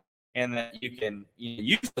valuable and that you can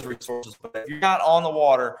use those resources. But if you're not on the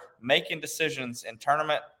water making decisions in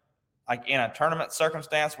tournament, like in a tournament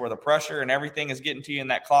circumstance where the pressure and everything is getting to you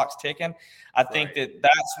and that clock's ticking, I think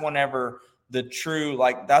that's whenever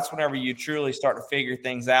that's whenever you truly start to figure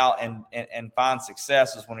things out and find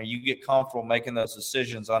success, is when you get comfortable making those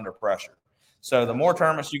decisions under pressure. So the more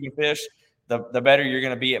tournaments you can fish, the better you're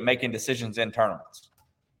going to be at making decisions in tournaments.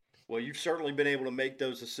 Well, you've certainly been able to make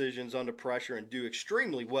those decisions under pressure and do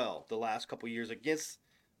extremely well the last couple of years against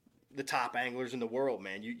the top anglers in the world,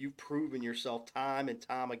 man. You've proven yourself time and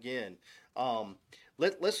time again.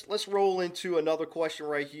 Let's roll into another question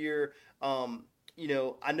right here.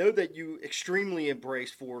 I know that you extremely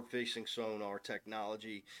embrace forward-facing sonar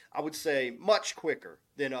technology. I would say much quicker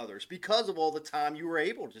than others because of all the time you were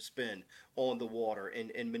able to spend on the water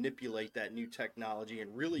and manipulate that new technology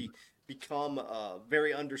and really become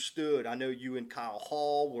very understood. I know you and Kyle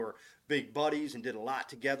Hall were big buddies and did a lot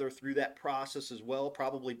together through that process as well,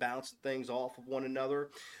 probably bouncing things off of one another.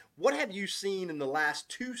 What have you seen in the last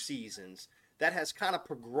 2 seasons that has kind of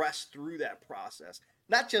progressed through that process?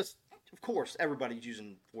 Not just, of course, everybody's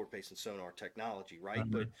using forward-facing sonar technology, right?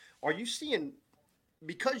 But are you seeing,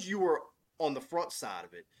 because you were on the front side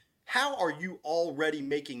of it, how are you already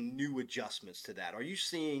making new adjustments to that? Are you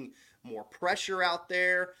seeing more pressure out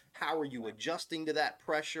there? How are you adjusting to that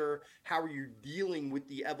pressure? How are you dealing with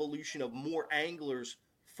the evolution of more anglers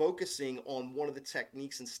focusing on one of the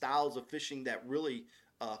techniques and styles of fishing that really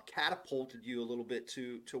catapulted you a little bit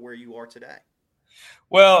to where you are today?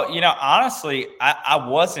 Well, honestly,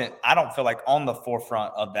 I don't feel like on the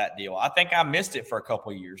forefront of that deal. I think I missed it for a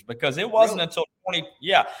couple of years because it wasn't until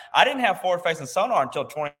I didn't have forward-facing sonar until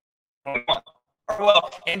 2021.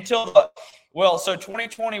 So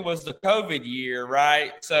 2020 was the COVID year,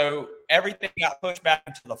 right? So everything got pushed back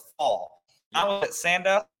into the fall. I was at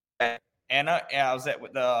Sandow, and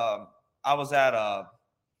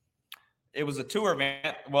it was a tour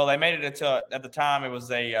event. Well, they made it at the time it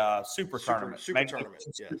was a super tournament. Super tournament,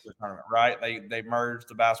 super tournament, right? They merged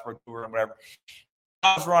the Bass Pro Tour and whatever.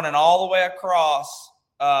 I was running all the way across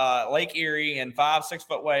Lake Erie in 5-6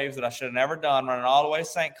 foot waves that I should have never done, running all the way to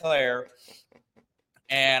St. Clair.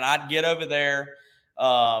 And I'd get over there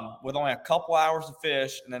with only a couple hours to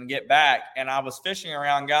fish and then get back. And I was fishing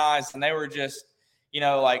around guys, and they were just,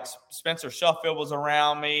 like Spencer Sheffield was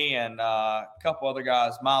around me and a couple other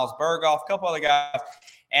guys, Miles Berghoff, a couple other guys.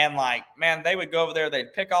 And, man, they would go over there,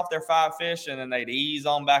 they'd pick off their 5 fish, and then they'd ease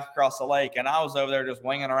on back across the lake. And I was over there just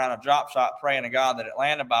winging around a drop shot, praying to God that it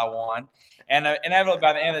landed by one. And inevitably,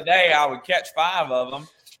 by the end of the day, I would catch 5 of them.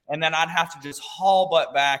 And then I'd have to just haul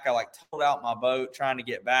butt back. I totaled out my boat trying to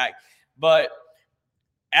get back. But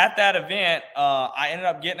at that event, I ended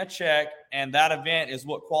up getting a check, and that event is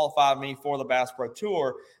what qualified me for the Bass Pro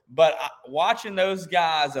Tour. But watching those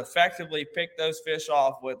guys effectively pick those fish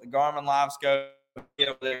off with the Garmin Live Scope, get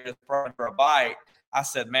over there just for a bite, I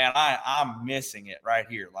said, man, I'm missing it right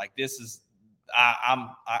here. This is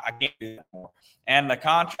I can't do that more. And the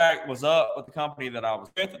contract was up with the company that I was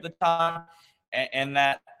with at the time, and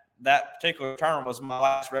that particular tournament was my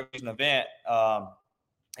last regulation event.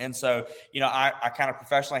 And so, I kind of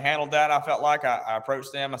professionally handled that. I felt like I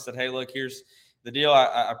approached them. I said, hey, look, here's the deal.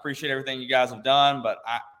 I appreciate everything you guys have done, but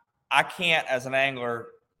I can't, as an angler,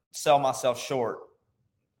 sell myself short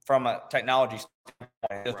from a technology standpoint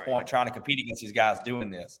at this point, trying to compete against these guys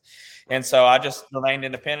doing this. And so I just remained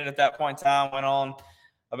independent at that point in time, went on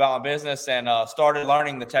about my business, and started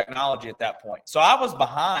learning the technology at that point. So I was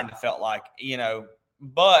behind, it felt like,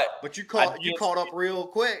 but you caught up real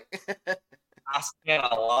quick. I spent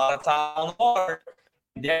a lot of time on the water,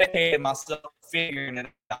 dedicated myself to figuring it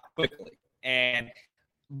out quickly.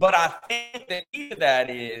 But I think the key to that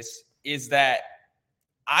is that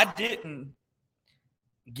I didn't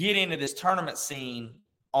get into this tournament scene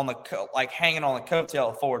on hanging on the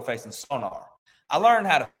coattail of forward-facing sonar. I learned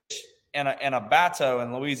how to fish in a bateau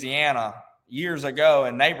in Louisiana years ago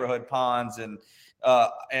in neighborhood ponds and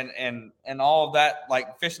all of that,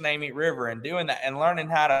 like fishing Amite River and doing that and learning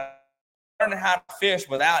how to fish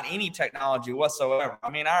without any technology whatsoever. I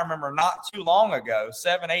mean, I remember not too long ago,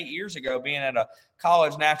 7-8 years ago, being at a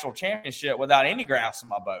college national championship without any graphs in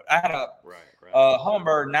my boat. I had a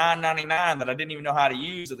Humminbird 999 that I didn't even know how to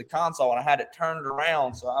use at the console, and I had it turned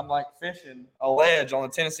around. So I'm like fishing a ledge on the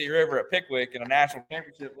Tennessee River at Pickwick in a national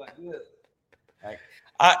championship like this.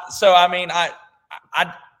 I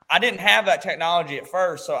didn't have that technology at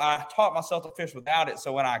first, so I taught myself to fish without it.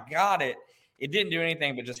 So when I got it, it didn't do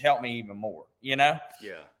anything but just help me even more, Yeah.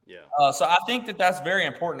 So I think that's very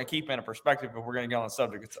important to keep in a perspective if we're going to go on the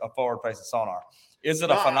subject of forward-facing sonar. Is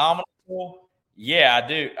it a phenomenal tool? Yeah, I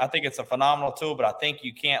do. I think it's a phenomenal tool, but I think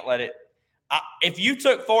you can't let it – if you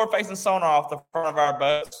took forward-facing sonar off the front of our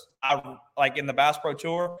boats, like in the Bass Pro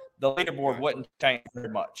Tour, the leaderboard wouldn't change very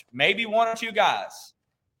much. Maybe one or two guys,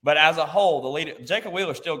 but as a whole, Jacob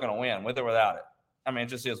Wheeler's still going to win with or without it. I mean, it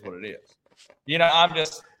just is what it is.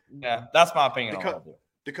 Yeah, that's my opinion on it.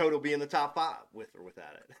 Dakota will be in the top 5 with or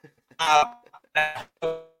without it. I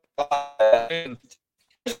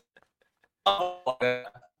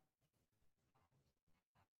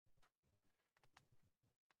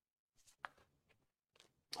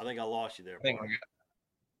think I lost you there. I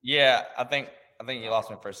think you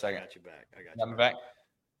lost me for a second. I got you back. Got me back?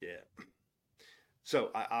 Yeah.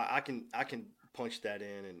 So I can punch that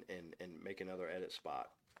in and make another edit spot.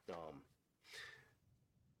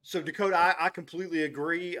 So Dakota, I completely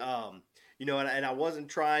agree. And I wasn't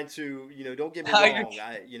trying to, don't get me wrong.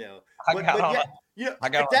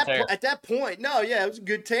 At that point, it was a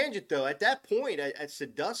good tangent though. At that point at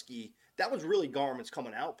Sandusky, that was really Garmin's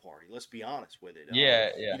coming out party. Let's be honest with it.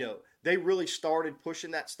 They really started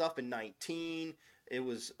pushing that stuff in 19. It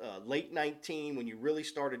was late 19 when you really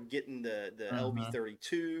started getting the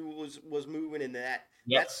LB32 was moving in that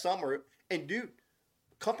summer. And dude,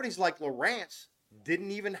 companies like Lowrance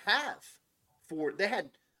didn't even have they had,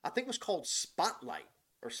 I think it was called Spotlight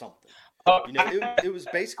or something. It was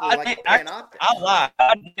basically like a Panoptic. I lied.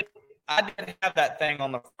 I did have that thing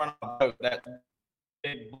on the front of the boat, that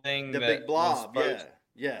big thing. The big blob, yeah.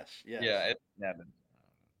 Yes. Yeah,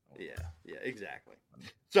 exactly.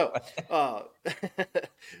 So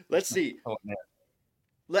let's see.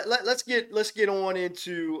 Let's get on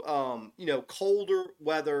into colder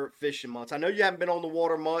weather fishing months. I know you haven't been on the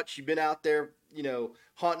water much. You've been out there,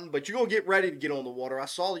 hunting, but you're gonna get ready to get on the water. I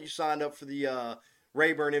saw that you signed up for the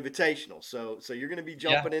Rayburn Invitational, so you're gonna be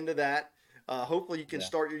jumping into that. Hopefully you can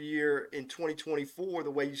start your year in 2024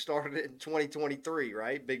 the way you started it in 2023,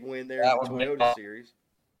 right? Big win there in the Toyota Series.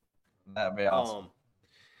 That'd be awesome.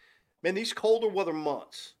 Man, these colder weather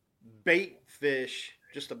months, bait fish,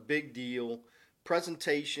 just a big deal.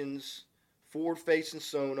 Presentations, forward-facing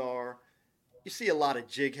sonar. You see a lot of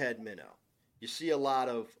jig head minnow. You see a lot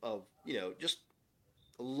of just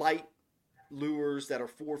light lures that are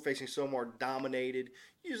forward-facing sonar dominated.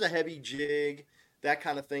 Use a heavy jig, that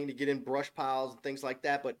kind of thing, to get in brush piles and things like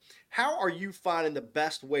that. But how are you finding the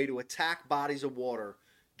best way to attack bodies of water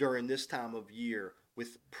during this time of year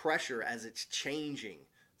with pressure as it's changing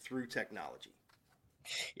through technology?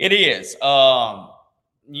 It is.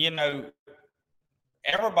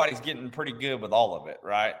 Everybody's getting pretty good with all of it,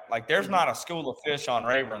 right? Like there's not a school of fish on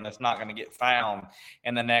Rayburn that's not going to get found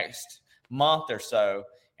in the next month or so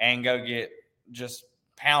and go get just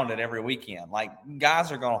pounded every weekend. Like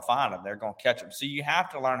guys are going to find them. They're going to catch them. So you have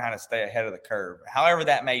to learn how to stay ahead of the curve, however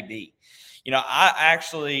that may be. I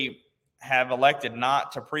actually have elected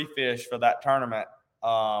not to pre-fish for that tournament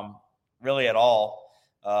really at all.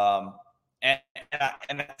 And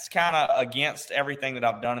that's kind of against everything that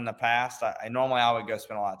I've done in the past. I normally would go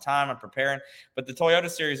spend a lot of time and preparing, but the Toyota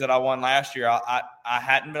Series that I won last year, I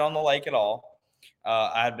hadn't been on the lake at all.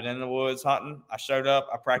 I had been in the woods hunting. I showed up.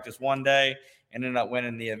 I practiced one day and ended up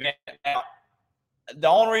winning the event. Now, the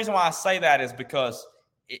only reason why I say that is because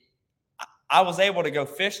I was able to go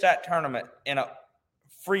fish that tournament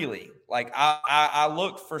freely. Like I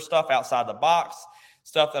looked for stuff outside the box,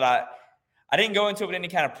 stuff that I didn't go into it with any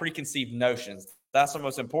kind of preconceived notions. That's the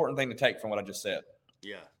most important thing to take from what I just said.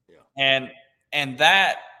 Yeah. And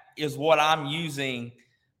that is what I'm using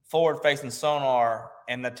forward-facing sonar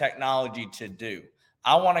and the technology to do.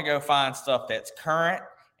 I want to go find stuff that's current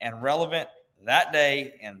and relevant that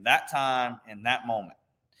day and that time and that moment.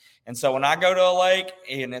 And so when I go to a lake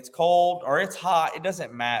and it's cold or it's hot, it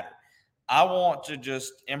doesn't matter. I want to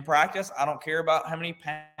just, in practice, I don't care about how many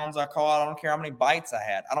pounds I caught. I don't care how many bites I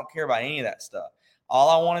had. I don't care about any of that stuff. All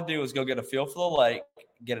I want to do is go get a feel for the lake,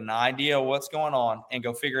 get an idea of what's going on, and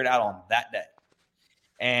go figure it out on that day.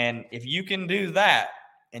 And if you can do that,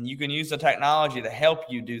 and you can use the technology to help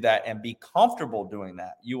you do that and be comfortable doing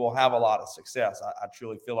that, you will have a lot of success. I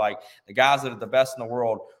truly feel like the guys that are the best in the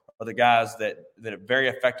world are the guys that very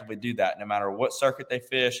effectively do that. No matter what circuit they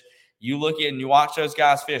fish, you look at and you watch those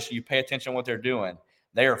guys fish, you pay attention to what they're doing.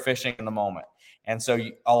 They are fishing in the moment. And so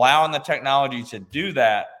allowing the technology to do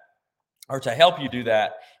that or to help you do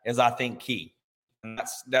that is, I think, key. And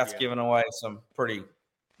that's giving away some pretty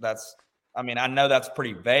 – I know that's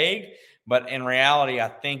pretty vague, but in reality, I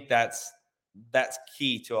think that's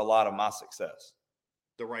key to a lot of my success.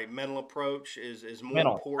 The right mental approach is more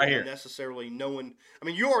important right than necessarily knowing. I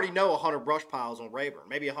mean, you already know 100 brush piles on Rayburn,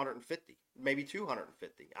 maybe 150, maybe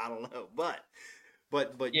 250. I don't know, but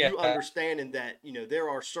you understanding that, there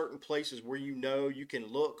are certain places where you can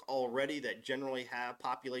look already that generally have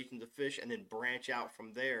populations of fish, and then branch out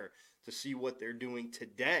from there to see what they're doing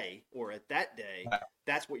today or at that day.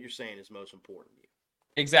 That's what you're saying is most important to you.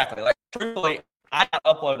 Exactly. Like, truthfully, I don't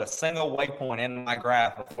upload a single waypoint in my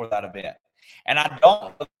graph before that event. And I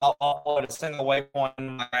don't upload a single waypoint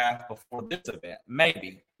in my graph before this event.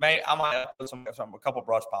 Maybe I might upload a couple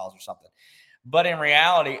brush piles or something. But in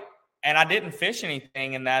reality, and I didn't fish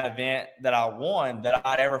anything in that event that I won that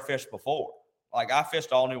I'd ever fished before. Like, I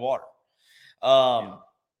fished all new water.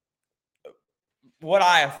 Would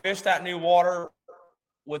I have fished that new water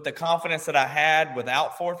with the confidence that I had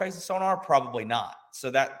without forward-facing sonar? Probably not.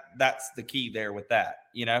 So that's the key there with that,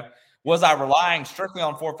 Was I relying strictly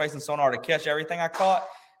on forward-facing sonar to catch everything I caught?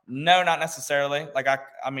 No, not necessarily. Like,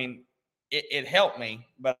 it helped me,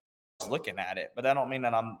 but I was looking at it. But that don't mean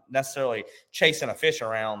that I'm necessarily chasing a fish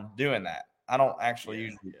around doing that. I don't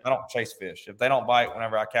actually I don't chase fish. If they don't bite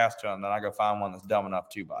whenever I cast to them, then I go find one that's dumb enough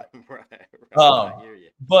to bite. Right. I hear you.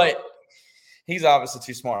 But he's obviously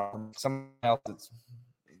too smart. Someone else that's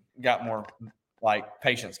got more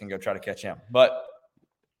patience can go try to catch him. But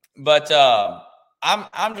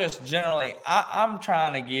I'm just generally I'm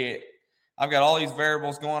trying to I've got all these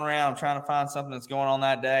variables going around. I'm trying to find something that's going on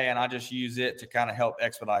that day, and I just use it to kind of help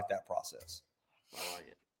expedite that process.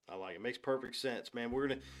 I like it. Makes perfect sense, man. We're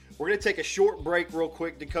gonna take a short break real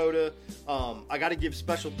quick, Dakota. I got to give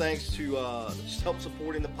special thanks to help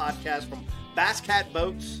supporting the podcast from Bass Cat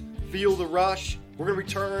Boats. Feel the rush. We're gonna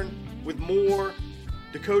return with more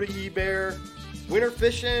Dakota EBARE winter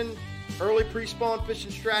fishing, early pre-spawn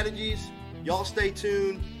fishing strategies. Y'all stay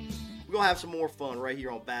tuned. We're gonna have some more fun right here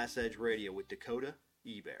on Bass Edge Radio with Dakota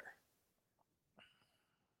EBARE.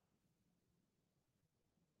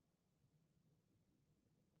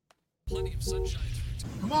 Plenty of sunshine.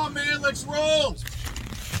 Come on, man, let's roll!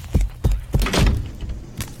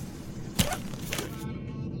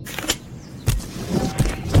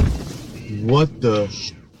 What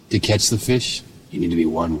the? To catch the fish, you need to be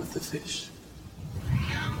one with the fish.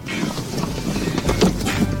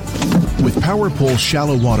 With PowerPole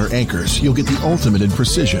shallow water anchors, you'll get the ultimate in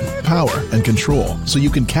precision, power, and control, so you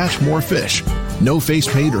can catch more fish. No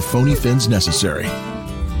face paint or phony fins necessary.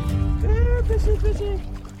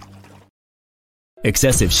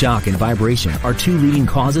 Excessive shock and vibration are two leading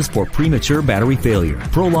causes for premature battery failure.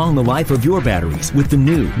 Prolong the life of your batteries with the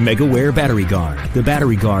new MegaWare Battery Guard. The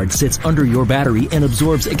Battery Guard sits under your battery and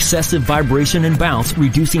absorbs excessive vibration and bounce,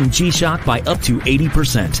 reducing G-shock by up to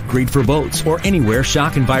 80%. Great for boats or anywhere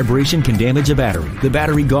shock and vibration can damage a battery. The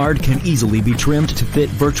Battery Guard can easily be trimmed to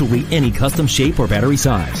fit virtually any custom shape or battery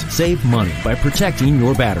size. Save money by protecting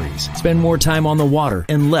your batteries. Spend more time on the water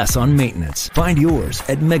and less on maintenance. Find yours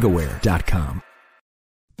at megaware.com.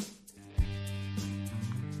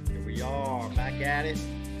 At it.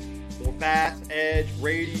 More Bass Edge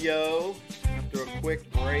Radio after a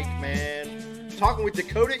quick break, man. Talking with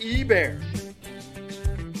Dakota EBARE.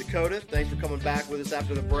 Dakota, thanks for coming back with us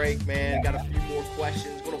after the break, man. Got a few more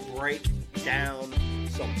questions. Going to break down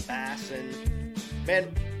some bassing.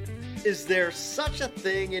 Man, is there such a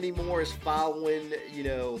thing anymore as following,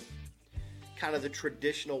 kind of the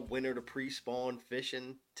traditional winter to pre-spawn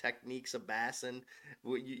fishing techniques of bassing?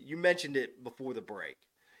 Well, you mentioned it before the break.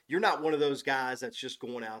 You're not one of those guys that's just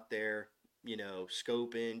going out there,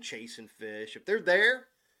 scoping, chasing fish. If they're there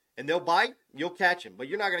and they'll bite. You'll catch them, but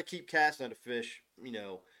you're not going to keep casting at a fish,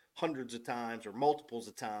 hundreds of times or multiples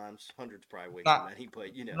of times. Hundreds probably way too many,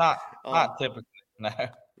 but not typically. No.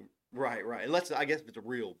 Right. Unless I guess if it's a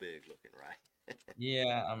real big looking, right?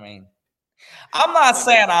 Yeah, I mean, I'm not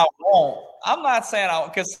saying I won't. I'm not saying I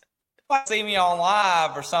won't, because if I see me on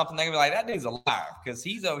live or something, they're gonna be like, that dude's alive because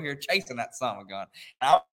he's over here chasing that son of a gun.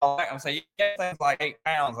 And I'm saying, you get things like 8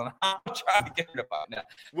 pounds, and I'm trying to get it about now.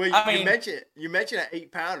 Well, you mentioned an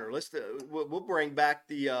 8-pounder. We'll bring back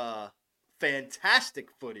the fantastic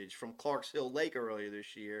footage from Clarks Hill Lake earlier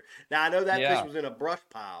this year. Now I know that fish was in a brush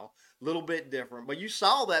pile, a little bit different, but you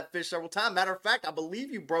saw that fish several times. Matter of fact, I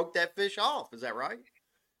believe you broke that fish off. Is that right?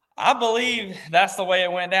 I believe that's the way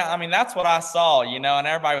it went down. I mean, that's what I saw, and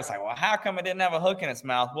everybody was like, well, how come it didn't have a hook in its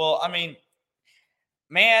mouth? Well, I mean,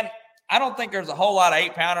 man, I don't think there's a whole lot of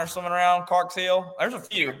 8-pounders swimming around Clarks Hill. There's a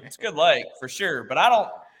few. It's a good lake for sure, but I don't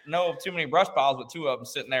know of too many brush piles with 2 of them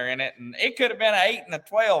sitting there in it, and it could have been an 8 and a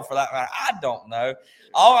 12 for that matter. I don't know.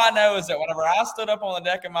 All I know is that whenever I stood up on the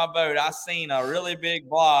deck of my boat, I seen a really big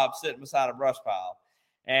blob sitting beside a brush pile,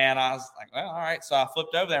 and I was like, well, all right. So I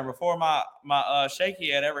flipped over there, and before my shaky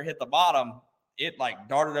had ever hit the bottom, it like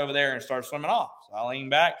darted over there and started swimming off. So I leaned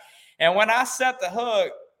back, and when I set the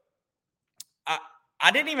hook, I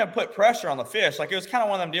didn't even put pressure on the fish. Like, it was kind of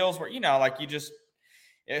one of them deals where, like you just,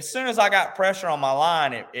 as soon as I got pressure on my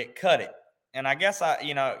line, it cut it. And I guess a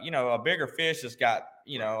bigger fish has got,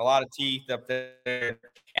 a lot of teeth up there. And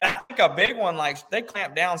I think a big one, like, they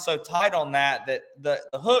clamped down so tight on that the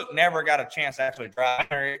hook never got a chance to actually dry.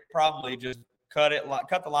 It probably just cut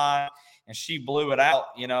the line, and she blew it out,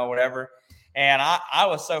 whatever. And I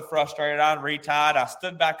was so frustrated. I retied. I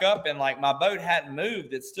stood back up, and like my boat hadn't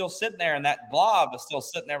moved. It's still sitting there, and that blob is still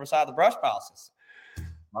sitting there beside the brush piles.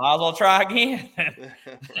 Might as well try again.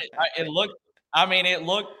 It was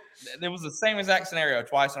the same exact scenario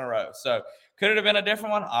twice in a row. So could it have been a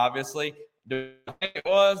different one? Obviously. Do I think it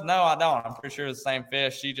was? No, I don't. I'm pretty sure it's the same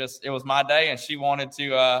fish. It was my day, and she wanted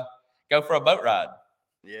to go for a boat ride.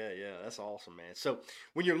 Yeah, that's awesome, man. So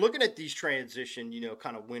when you're looking at these transition,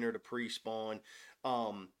 kind of winter to pre-spawn,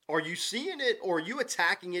 are you seeing it, or are you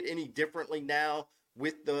attacking it any differently now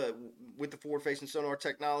with the forward-facing sonar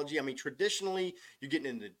technology? I mean, traditionally, you're getting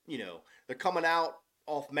into, they're coming out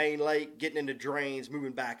off main lake, getting into drains,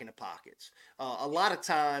 moving back into pockets. A lot of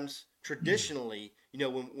times, traditionally,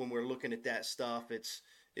 when we're looking at that stuff, it's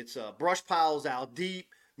brush piles out deep,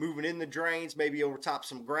 moving in the drains, maybe over top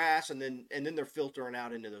some grass, and then they're filtering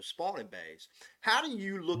out into those spawning bays. How do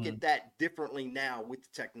you look at that differently now with the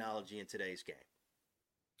technology in today's game?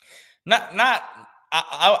 I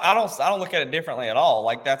don't look at it differently at all.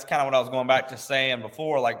 Like, that's kind of what I was going back to saying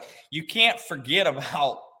before. Like, you can't forget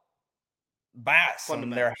about bass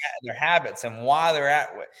and their habits and why they're at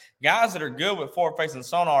it. Guys that are good with forward-facing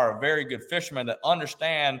sonar are very good fishermen that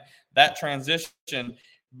understand that transition,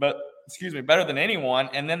 better than anyone.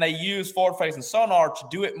 And then they use forward-facing sonar to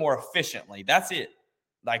do it more efficiently. That's it.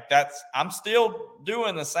 I'm still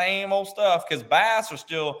doing the same old stuff, because bass are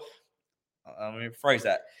still, let me phrase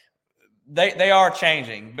that. They are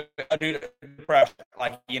changing due to pressure.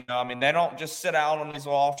 They don't just sit out on these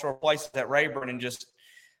offshore places at Rayburn and just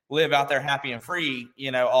live out there happy and free,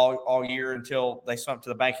 all year until they swim to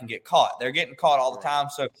the bank and get caught. They're getting caught all the time.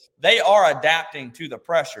 So they are adapting to the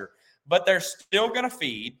pressure, but they're still going to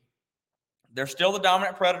feed. They're still the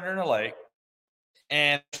dominant predator in the lake,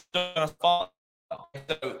 and they're still going to spawn.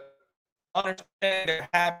 So understanding their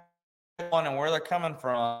habit and where they're coming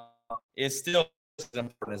from is still as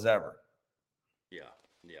important as ever.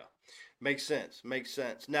 Yeah. Makes sense.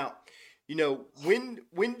 Now, when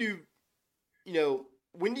do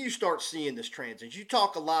you start seeing this transition? You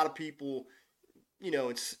talk a lot of people,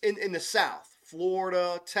 it's in the South,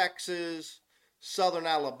 Florida, Texas, Southern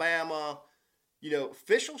Alabama,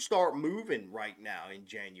 fish will start moving right now in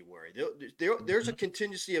January. There's a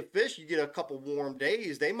contingency of fish. You get a couple warm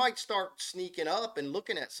days, they might start sneaking up and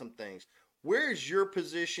looking at some things. Where's your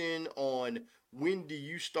position on when do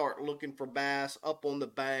you start looking for bass up on the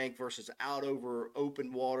bank versus out over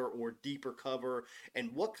open water or deeper cover? And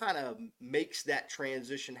what kind of makes that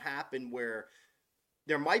transition happen where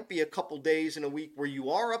there might be a couple days in a week where you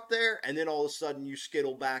are up there and then all of a sudden you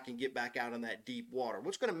skittle back and get back out in that deep water?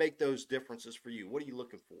 What's going to make those differences for you? What are you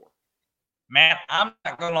looking for? Man, I'm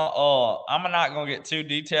not gonna get too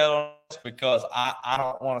detailed on this, because I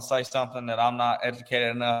don't want to say something that I'm not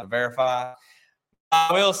educated enough to verify.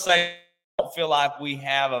 I will say, I don't feel like we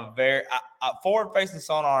have a very forward-facing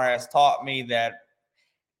sonar has taught me that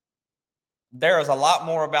there is a lot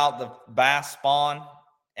more about the bass spawn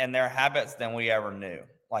and their habits than we ever knew,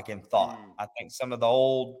 like in thought. I think some of the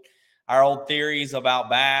old, our old theories about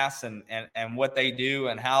bass and what they do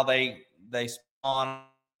and how they spawn.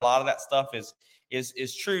 A lot of that stuff is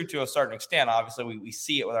true to a certain extent. Obviously, we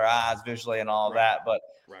see it with our eyes visually and all of that, but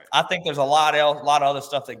I think there's a lot of other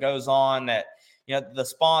stuff that goes on that, the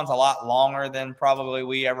spawn's a lot longer than probably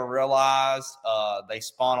we ever realized. They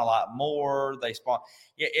spawn a lot more. They spawn.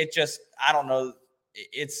 It just, I don't know.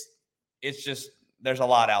 It's just, there's a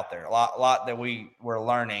lot out there, a lot that we're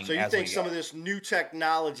learning. So you think some of this new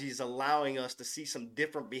technology is allowing us to see some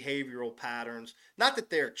different behavioral patterns? Not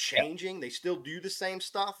that they're changing; they still do the same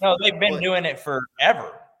stuff. No, they've been doing it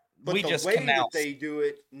forever. But the way that they do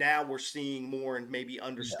it now, we're seeing more and maybe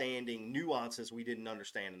understanding nuances we didn't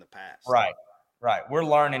understand in the past. Right. We're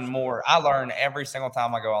learning more. I learn every single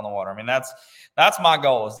time I go on the water. I mean, that's my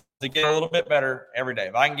goal, is to get a little bit better every day.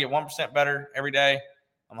 If I can get 1% better every day,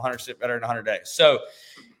 I'm 100% better in 100 days. So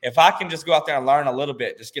if I can just go out there and learn a little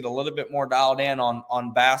bit, just get a little bit more dialed in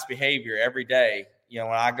on bass behavior every day, when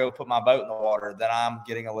I go put my boat in the water, then I'm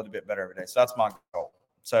getting a little bit better every day. So that's my goal.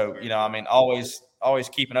 So, always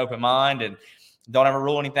keep an open mind and don't ever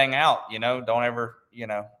rule anything out, don't ever,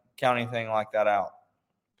 count anything like that out.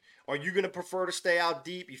 Are you going to prefer to stay out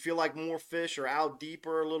deep? You feel like more fish are out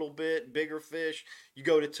deeper a little bit, bigger fish. You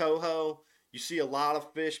go to Toho, you see a lot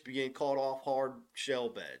of fish being caught off hard shell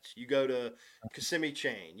beds. You go to Kissimmee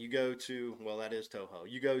Chain. You go to, that is Toho.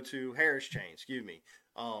 You go to Harris Chain,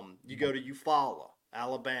 you go to Eufaula,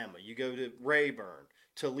 Alabama. You go to Rayburn,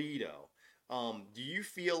 Toledo. Do you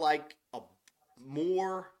feel like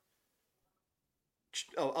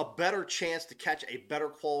a better chance to catch a better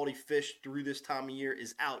quality fish through this time of year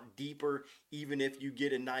is out deeper, even if you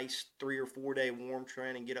get a nice 3 or 4 day warm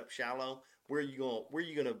trend and get up shallow? Where are you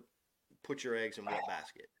going to put your eggs in what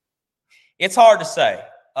basket? It's hard to say.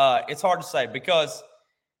 Because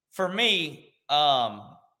for me,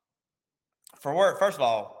 first of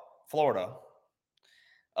all, Florida,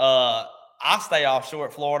 I stay offshore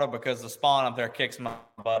at Florida because the spawn up there kicks my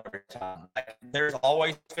butt every time. There's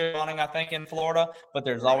always fish spawning, I think, in Florida, but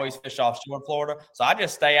there's always fish offshore in Florida. So I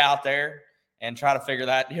just stay out there and try to figure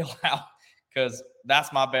that deal out, because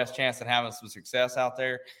that's my best chance at having some success out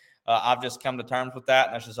there. I've just come to terms with that,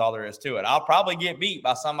 and that's just all there is to it. I'll probably get beat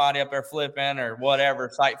by somebody up there flipping or whatever,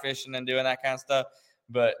 sight fishing and doing that kind of stuff,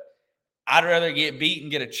 but I'd rather get beat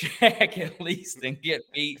and get a check at least than get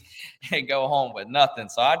beat and go home with nothing.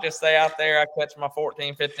 So I just stay out there. I catch my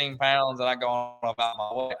 14, 15 pounds, and I go on about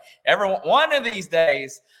my way. One of these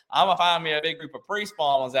days, I'm going to find me a big group of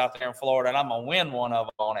pre-spawn ones out there in Florida, and I'm going to win one of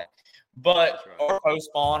them on it, or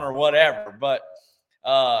post-spawn or whatever. But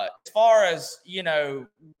as far as,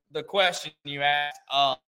 the question you asked,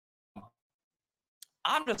 I'm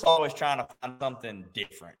just always trying to find something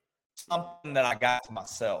different, something that I got to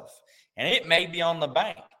myself. And it may be on the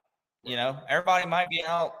bank. Everybody might be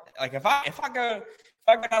out. Like if I go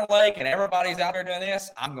down the lake and everybody's out there doing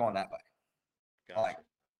this, I'm going that way. Like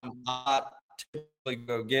I'm not typically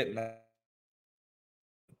go getting that,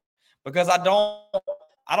 because I don't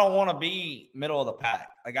want to be middle of the pack.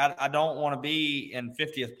 Like I don't want to be in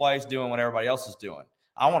 50th place doing what everybody else is doing.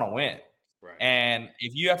 I want to win. Right. And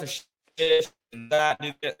if you have to fish and that,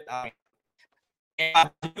 I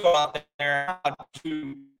do go out there and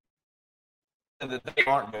do that they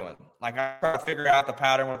aren't doing. Like I try to figure out the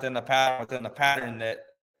pattern within the pattern that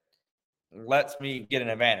lets me get an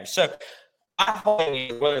advantage. So I hope,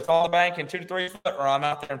 whether it's on the bank in 2 to 3 foot or I'm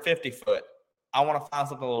out there in 50 foot, I want to find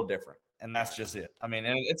something a little different. And that's just it. I mean,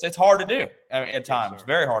 it's hard to do at times. It's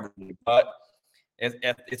very hard to do, but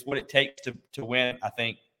it's what it takes to win, I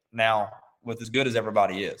think, now with as good as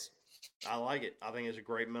everybody is. I like it. I think it's a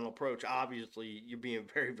great mental approach. Obviously, you're being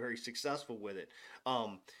very, very successful with it.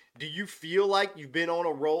 Do you feel like you've been on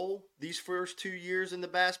a roll these first 2 years in the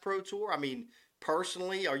Bass Pro Tour? I mean,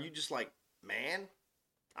 personally, are you just like, man,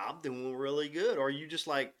 I'm doing really good? Or are you just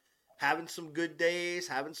like having some good days,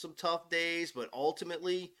 having some tough days, but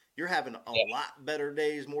ultimately you're having a lot better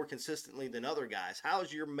days more consistently than other guys?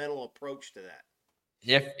 How's your mental approach to that?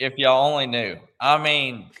 If y'all only knew. I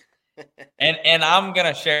mean, and I'm going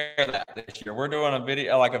to share that this year. We're doing a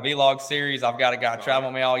video, like a vlog series. I've got a guy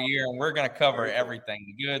traveling me all year, and we're going to cover everything,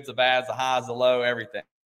 the goods, the bads, the highs, the low, everything.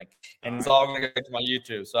 And it's all going to go to my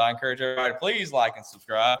YouTube. So I encourage everybody, please like and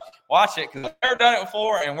subscribe. Watch it, because I've never done it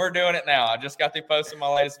before, and we're doing it now. I just got to post my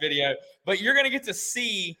latest video. But you're going to get to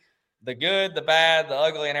see the good, the bad, the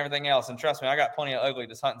ugly, and everything else. And trust me, I got plenty of ugly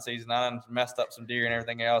this hunting season. I done messed up some deer and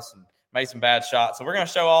everything else and made some bad shots. So we're going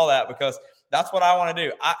to show all that, because that's what I want to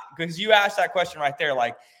do. Because you asked that question right there.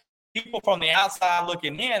 Like, people from the outside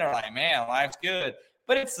looking in are like, man, life's good.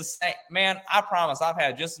 But it's the same. Man, I promise I've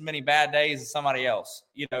had just as many bad days as somebody else,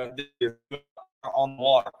 on the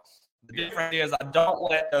water. The difference is I don't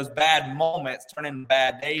let those bad moments turn into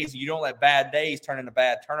bad days. You don't let bad days turn into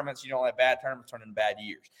bad tournaments. You don't let bad tournaments turn into bad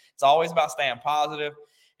years. It's always about staying positive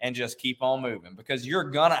and just keep on moving, because you're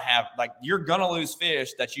going to lose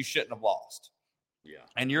fish that you shouldn't have lost. Yeah.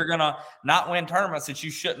 And you're going to not win tournaments that you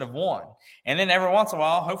shouldn't have won. And then every once in a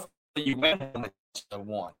while, hopefully you win one that you should have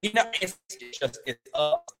won. It's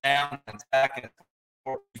up, down, and back, and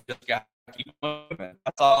forth. You just got to keep moving.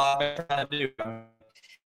 That's all I've been trying to do.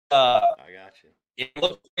 I got you. It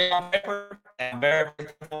looks good on paper, and I'm very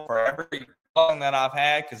grateful for every song that I've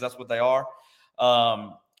had, because that's what they are.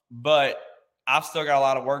 But I've still got a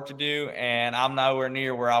lot of work to do, and I'm nowhere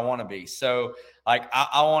near where I want to be. So, I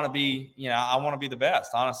want to be, I want to be the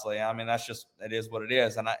best, honestly. I mean, it is what it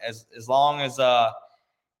is. And as long as I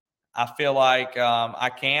feel like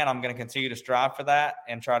I'm going to continue to strive for that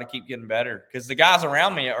and try to keep getting better, because the guys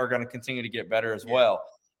around me are going to continue to get better as well.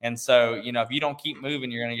 And so, if you don't keep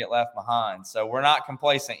moving, you're going to get left behind. So we're not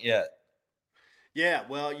complacent yet. Yeah,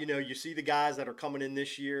 well, you see the guys that are coming in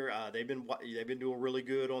this year. They've been doing really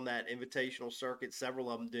good on that invitational circuit.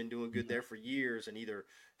 Several of them been doing good there for years, and either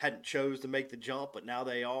hadn't chose to make the jump, but now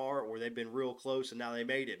they are, or they've been real close and now they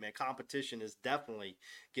made it. Man, competition is definitely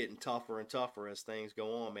getting tougher and tougher as things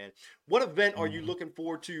go on. Man, what event are you looking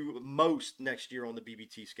forward to most next year on the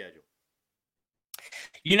BBT schedule?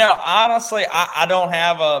 Honestly, I don't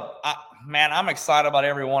have I'm excited about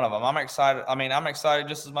every one of them. I'm excited. I'm excited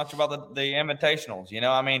just as much about the invitationals.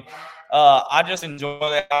 I just enjoy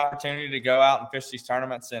the opportunity to go out and fish these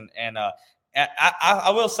tournaments. And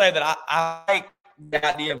I will say that I like the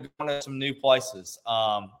idea of going to some new places.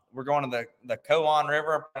 We're going to the Cowan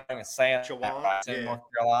River, in North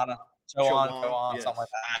Carolina. Chowan, something like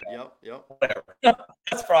that. Yep. Whatever.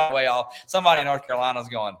 That's probably way off. Somebody in North Carolina is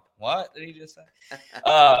going, what did he just say?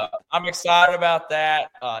 I'm excited about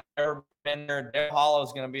that. Never been there. Dale Hollow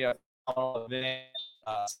is going to be a phenomenal event.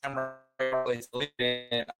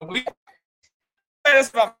 We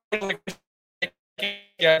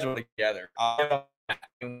schedule together.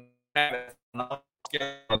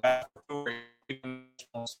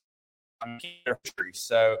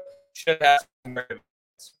 So should have some great events.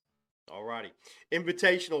 All righty.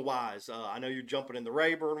 Invitational wise, I know you're jumping in the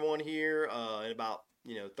Rayburn one here in about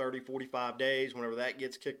 30, 45 days, whenever that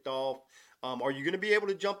gets kicked off. Are you going to be able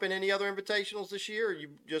to jump in any other invitationals this year, or are you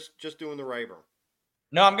just doing the Rayburn?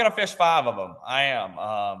 No, I'm going to fish 5 of them. I am.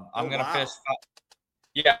 I'm going to fish 5.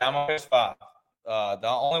 Yeah, I'm going to fish 5. The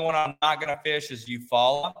only one I'm not going to fish is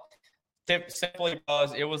Eufaula, simply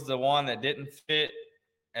because it was the one that didn't fit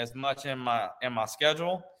as much in my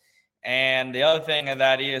schedule. And the other thing of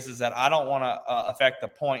that is that I don't want to affect the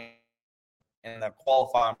point in the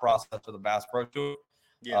qualifying process for the Bass Pro Tour.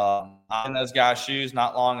 Yeah. I'm in those guys' shoes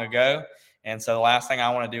not long ago. And so the last thing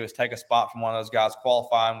I want to do is take a spot from one of those guys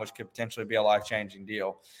qualifying, which could potentially be a life-changing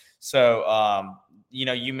deal. So,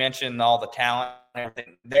 you mentioned all the talent and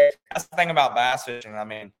everything. That's the thing about bass fishing.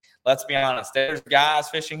 Let's be honest. There's guys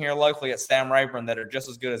fishing here locally at Sam Rayburn that are just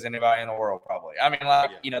as good as anybody in the world, probably.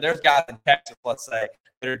 There's guys in Texas, let's say,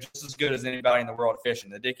 that are just as good as anybody in the world at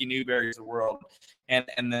fishing. The Dickie Newberries of the world. And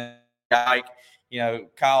the guy,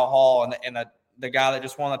 Kyle Hall and the guy that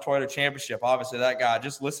just won the Toyota Championship. Obviously, that guy,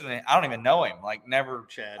 just listening, I don't even know him. Never.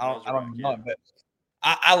 Chad. I don't even know him. But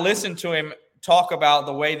I listened to him talk about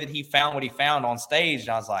the way that he found what he found on stage,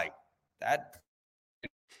 and I was like, that.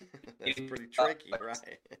 That's pretty tricky, right?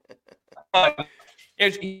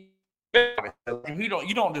 You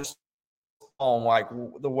don't just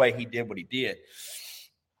on the way he did what he did.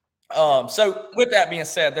 So with that being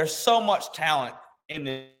said, there's so much talent in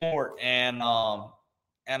the sport, and I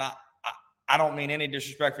don't mean any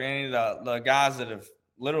disrespect for any of the guys that have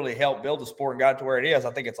literally helped build the sport and got it to where it is.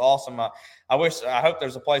 I think it's awesome. I hope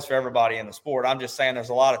there's a place for everybody in the sport. I'm just saying there's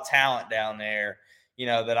a lot of talent down there,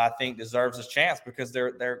 that I think deserves a chance because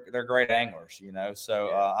they're great anglers,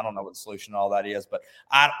 So I don't know what the solution to all that is, but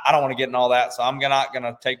I don't want to get in all that. So I'm not going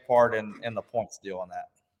to take part in the points deal on that.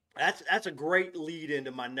 That's a great lead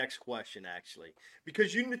into my next question, actually,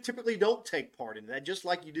 because you typically don't take part in that, just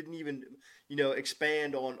like you didn't even,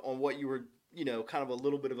 expand on what you were, kind of a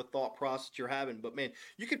little bit of a thought process you're having. But man,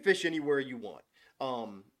 you can fish anywhere you want.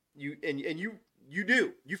 You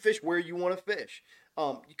fish where you want to fish.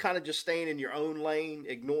 You kind of just staying in your own lane,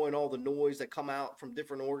 ignoring all the noise that come out from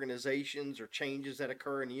different organizations or changes that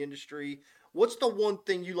occur in the industry. What's the one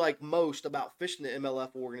thing you like most about fishing the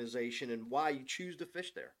MLF organization and why you choose to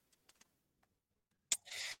fish there?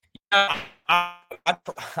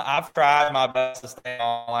 I've tried my best to stay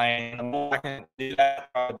online. The more I can do that,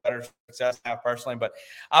 the better success I have personally. But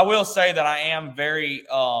I will say that I am very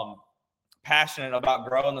passionate about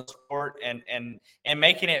growing the sport and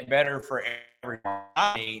making it better for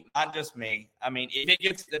everyone. Not just me. I mean,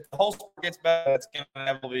 if the whole sport gets better, it's going to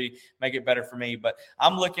inevitably make it better for me. But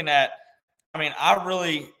I'm looking at,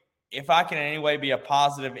 if I can in any way be a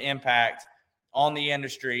positive impact on the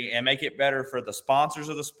industry and make it better for the sponsors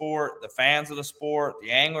of the sport, the fans of the sport, the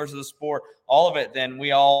anglers of the sport, all of it, then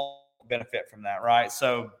we all benefit from that, right?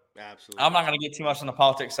 So absolutely, I'm not going to get too much on the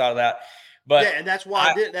politics side of that. But yeah, and that's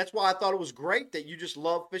why that's why I thought it was great that you just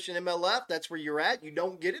love fishing MLF. That's where you're at. You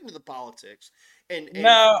don't get into the politics. And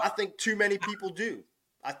no, I think too many people do.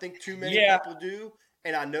 People do.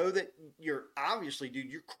 And I know that you're obviously, dude,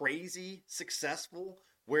 you're crazy successful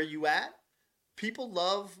where you at. People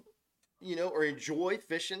love, or enjoy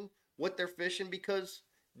fishing what they're fishing because,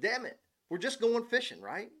 damn it, we're just going fishing,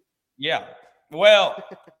 right? Yeah. Well,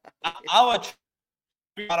 I would attribute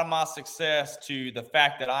a lot of my success to the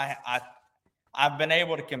fact that I've been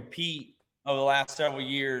able to compete over the last several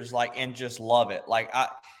years, and just love it. I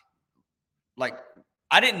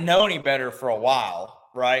didn't know any better for a while,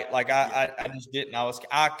 right? I just didn't.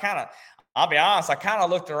 I'll be honest, I kind of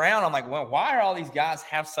looked around. I'm like, well, why are all these guys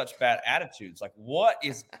have such bad attitudes? What?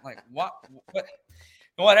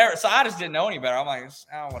 Whatever. So I just didn't know any better. I'm like,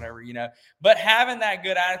 whatever, But having that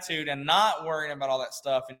good attitude and not worrying about all that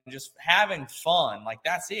stuff and just having fun,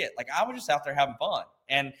 that's it. I was just out there having fun.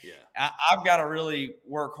 And I've got to really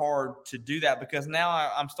work hard to do that because now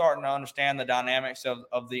I'm starting to understand the dynamics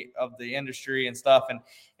of the industry and stuff. And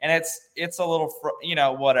it's a little,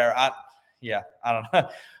 whatever. I don't know.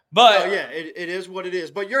 But it is what it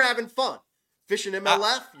is. But you're having fun fishing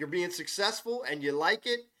MLF. You're being successful and you like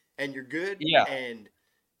it and you're good. Yeah.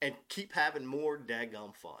 And keep having more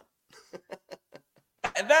daggum fun.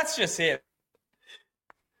 And that's just it.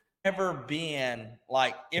 Never been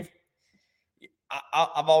if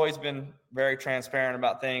I've always been very transparent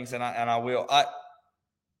about things, and I will.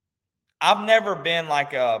 I've never been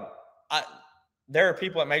there are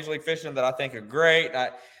people at Major League Fishing that I think are great.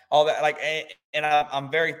 All that and I'm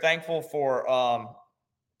very thankful for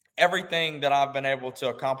everything that I've been able to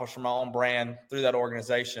accomplish for my own brand through that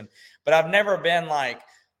organization. But I've never been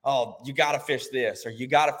oh, you got to fish this or you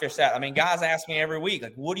got to fish that. I mean, guys ask me every week,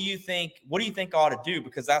 what do you think I ought to do?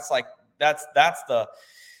 Because that's the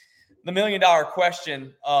 $1 million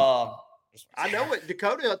question. I know what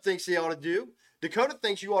Dakota thinks he ought to do. Dakota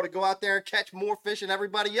thinks you ought to go out there and catch more fish than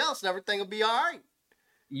everybody else and everything will be all right.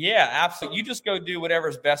 Yeah, absolutely. You just go do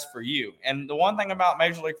whatever's best for you. And the one thing about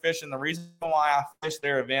Major League Fishing, the reason why I fish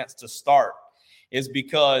their events to start is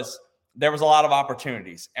because there was a lot of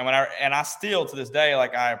opportunities. And I still to this day,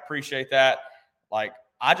 I appreciate that.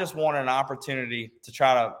 I just wanted an opportunity to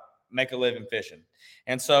try to make a living fishing.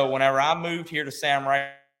 And so whenever I moved here to Sam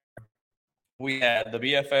Ray, we had the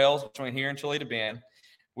BFLs between here and Chilita Bend.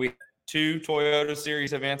 We had 2 Toyota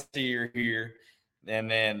Series events a year here.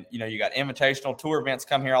 And then, you got invitational tour events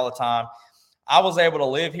come here all the time. I was able to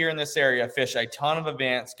live here in this area, fish a ton of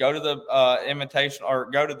events, go to the invitation or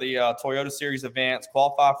go to the Toyota Series events,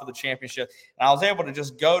 qualify for the championship. And I was able to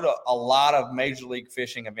just go to a lot of Major League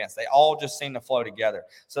Fishing events. They all just seem to flow together.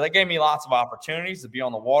 So they gave me lots of opportunities to be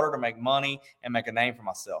on the water, to make money and make a name for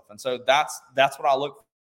myself. And so that's what I look for.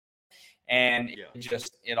 And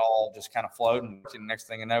it all just kind of flowed. And the next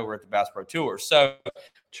thing I know, we're at the Bass Pro Tour. So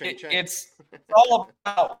it's all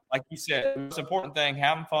about, like you said, the most important thing,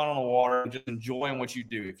 having fun on the water and just enjoying what you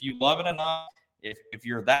do. If you love it enough, if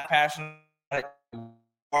you're that passionate,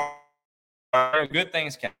 good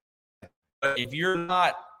things can. But if you're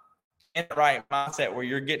not in the right mindset where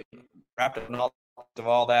you're getting wrapped up in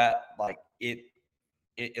all that,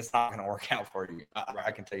 it's not going to work out for you.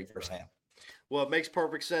 I can tell you firsthand. Well, it makes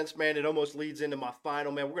perfect sense, man. It almost leads into my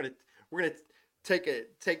final, man. We're gonna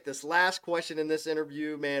take this last question in this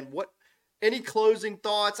interview, man. Any closing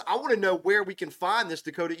thoughts? I want to know where we can find this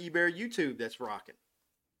Dakota EBARE YouTube that's rocking.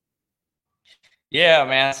 Yeah,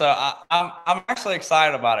 man. So I'm actually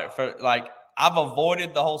excited about it. I've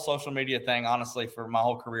avoided the whole social media thing, honestly, for my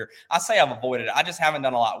whole career. I say I've avoided it. I just haven't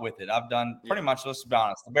done a lot with it. I've done pretty much, let's be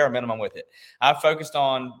honest, the bare minimum with it. I've focused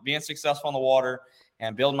on being successful on the water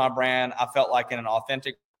and build my brand. I felt like in an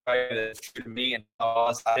authentic way that's true to me, and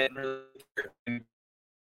I didn't really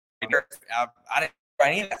care. I didn't try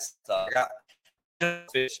any of that stuff. I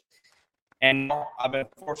got fish, and I've been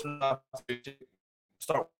fortunate enough to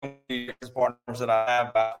start with the partners that I have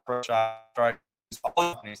about Strike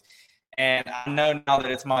companies, and I know now that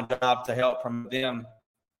it's my job to help promote them.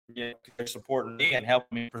 They're supporting me and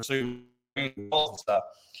helping me pursue goals and stuff.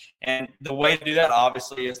 And the way to do that,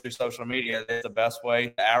 obviously, is through social media. It's the best way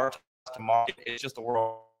to advertise, to market. It's just a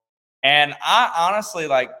world And I honestly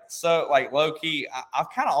low key, I've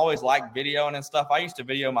kind of always liked videoing and stuff. I used to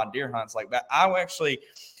video my deer hunts like that. I went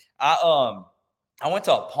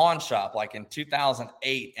to a pawn shop like in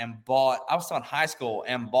 2008 and I was still in high school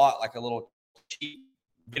and bought like a little cheap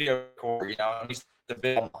video recorder, and used to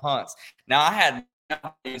video on hunts. Now I had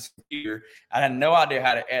computer. I had no idea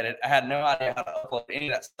how to edit. I had no idea how to upload any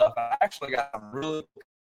of that stuff. I actually got some really cool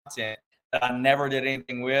content that I never did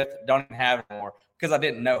anything with, don't even have anymore because I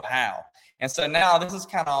didn't know how. And so now this is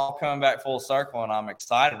kind of all coming back full circle, and I'm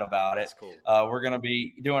excited about it. That's cool. We're going to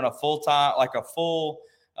be doing a full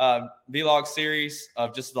vlog series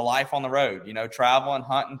of just the life on the road, traveling,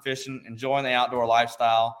 hunting, fishing, enjoying the outdoor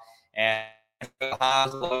lifestyle, and I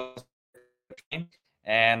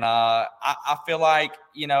feel like,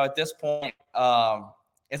 at this point,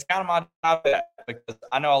 it's kind of my job because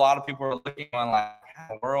I know a lot of people are looking on like,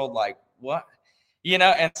 how in the world, like what,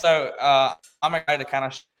 and so I'm excited to kind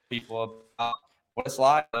of show people about what it's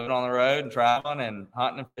like living on the road and traveling and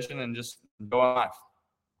hunting and fishing and just enjoying life.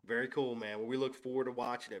 Very cool, man. Well, we look forward to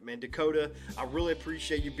watching it, man. Dakota, I really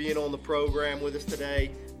appreciate you being on the program with us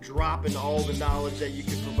today, dropping all the knowledge that you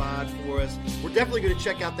can provide for us. We're definitely going to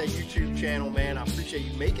check out that YouTube channel, man. I appreciate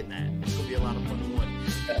you making that. It's going to be a lot of fun to watch.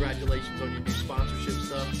 Congratulations on your new sponsorship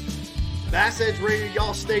stuff. Bass Edge Radio,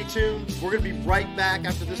 y'all stay tuned. We're going to be right back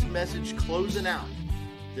after this message closing out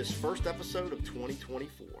this first episode of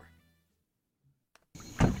 2024.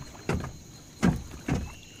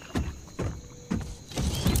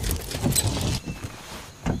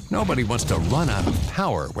 Nobody wants to run out of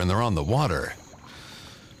power when they're on the water.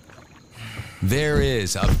 There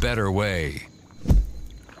is a better way.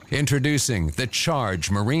 Introducing the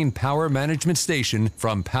Charge Marine Power Management Station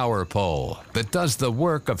from PowerPole that does the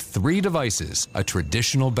work of 3 devices: a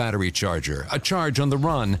traditional battery charger, a charge on the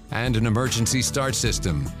run, and an emergency start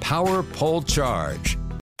system. PowerPole Charge.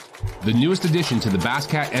 The newest addition to the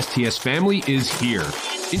Basscat STS family is here.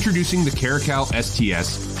 Introducing the Caracal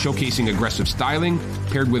STS, showcasing aggressive styling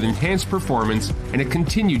paired with enhanced performance and a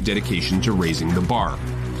continued dedication to raising the bar.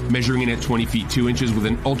 Measuring in at 20 feet 2 inches with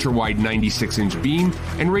an ultra-wide 96-inch beam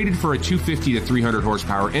and rated for a 250 to 300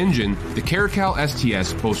 horsepower engine, the Caracal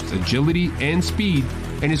STS boasts agility and speed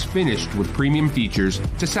and is finished with premium features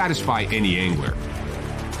to satisfy any angler.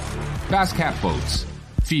 Basscat Boats.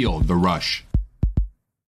 Feel the rush.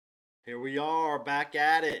 Here we are, back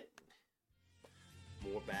at it.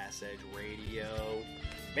 More Bass Edge Radio.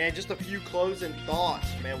 Man, just a few closing thoughts.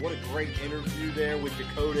 Man, what a great interview there with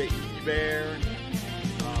Dakota EBARE.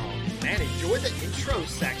 Man, enjoy the intro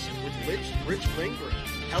section with Rich Lindgren.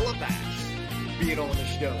 Hella Bass being on the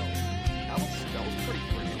show. That was pretty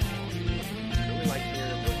freaking awesome. Really like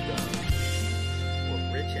hearing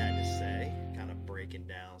what Rich had to say. Kind of breaking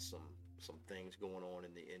down some things going on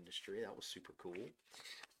in the industry. That was super cool.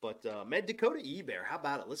 But man, Dakota EBARE, how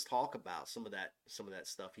about it? Let's talk about some of that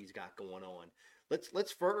stuff he's got going on.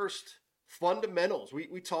 Let's first fundamentals.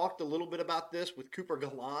 We talked a little bit about this with Cooper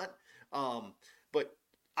Gallant, but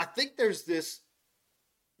I think there's this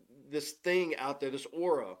thing out there, this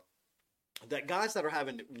aura that guys that are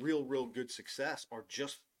having real good success are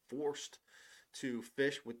just forced to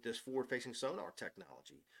fish with this forward-facing sonar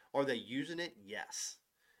technology. Are they using it? Yes.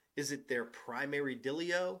 Is it their primary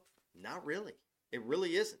dealio? Not really. It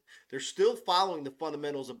really isn't. They're still following the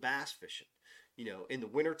fundamentals of bass fishing. In the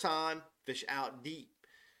wintertime, fish out deep.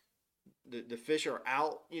 The fish are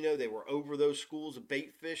out, they were over those schools of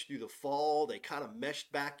bait fish through the fall. They kind of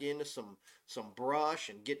meshed back into some brush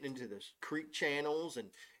and getting into the creek channels.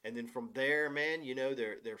 And then from there, man,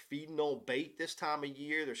 they're feeding on bait this time of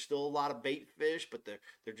year. There's still a lot of bait fish, but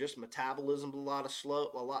they're just metabolism a lot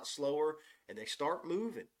slower, and they start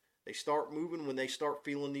moving. They start moving when they start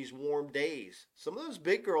feeling these warm days. Some of those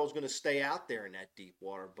big girls going to stay out there in that deep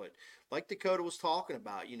water, but like Dakota was talking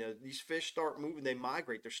about, these fish start moving, they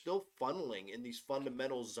migrate. They're still funneling in these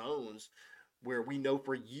fundamental zones where we know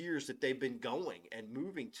for years that they've been going and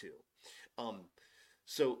moving to.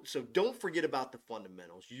 So don't forget about the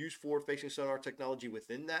fundamentals. Use forward-facing sonar technology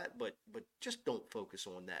within that, but just don't focus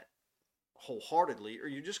on that wholeheartedly, or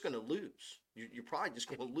you're just going to lose. You're probably just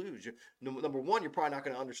going to lose. Number one, you're probably not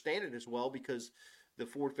going to understand it as well because the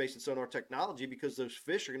forward-facing sonar technology, because those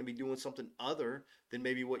fish are going to be doing something other than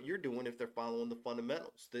maybe what you're doing if they're following the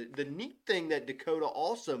fundamentals. The neat thing that Dakota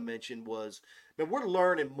also mentioned was, man, we're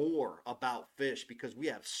learning more about fish because we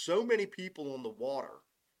have so many people on the water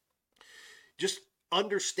just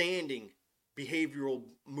understanding behavioral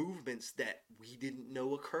movements that we didn't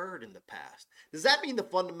know occurred in the past. Does that mean the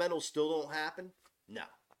fundamentals still don't happen? No.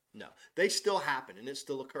 They still happen and it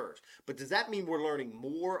still occurs. But does that mean we're learning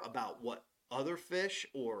more about what other fish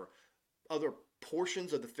or other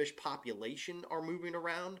portions of the fish population are moving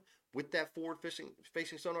around with that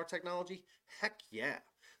forward-facing sonar technology? Heck yeah.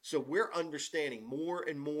 So we're understanding more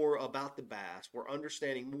and more about the bass. We're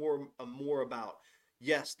understanding more and more about,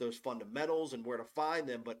 yes, those fundamentals and where to find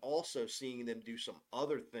them, but also seeing them do some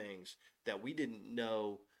other things that we didn't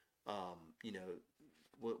know,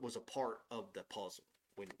 was a part of the puzzle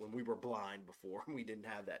when we were blind before and we didn't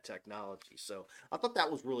have that technology. So I thought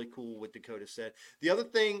that was really cool what Dakota said. The other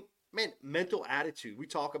thing, man, mental attitude. We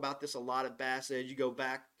talk about this a lot at Bass Edge. You go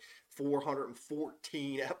back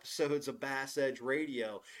 414 episodes of Bass Edge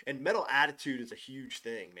Radio, and mental attitude is a huge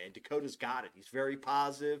thing, man. Dakota's got it. He's very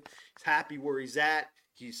positive. He's happy where he's at.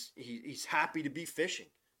 He's happy to be fishing,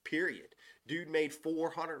 period. Dude made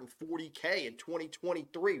 $440K in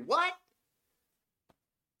 2023. What?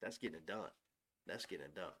 That's getting it done. That's getting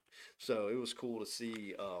it done. So it was cool to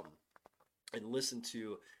see and listen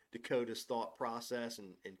to Dakota's thought process,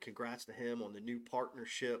 and congrats to him on the new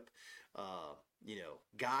partnership.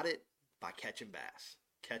 Got it by catching bass.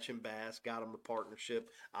 Catching bass, got him the partnership.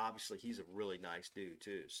 Obviously, he's a really nice dude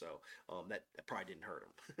too. So that probably didn't hurt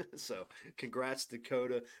him. So congrats,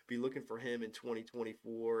 Dakota. Be looking for him in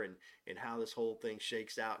 2024 and how this whole thing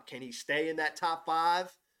shakes out. Can he stay in that top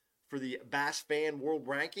 5 for the Bass Fan World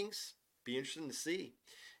Rankings? Be interesting to see.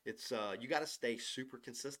 It's you got to stay super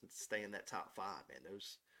consistent to stay in that top 5, man.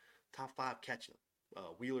 Those top 5 catching.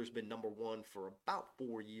 Wheeler's been number 1 for about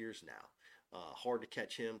 4 years now. Hard to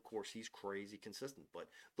catch him. Of course, he's crazy consistent, but a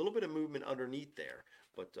little bit of movement underneath there.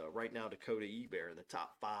 But right now, Dakota EBARE in the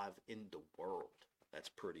top 5 in the world. That's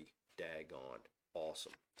pretty daggone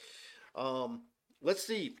awesome. Let's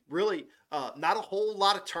see. Really, not a whole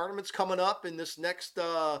lot of tournaments coming up in this next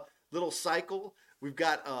little cycle. We've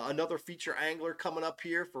got another feature angler coming up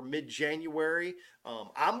here for mid-January.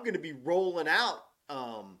 I'm going to be rolling out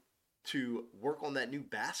to work on that new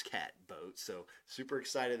Bass Cat boat. So super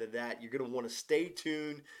excited at that. You're going to want to stay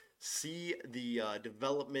tuned, see the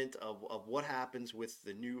development of what happens with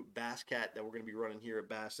the new Bass Cat that we're going to be running here at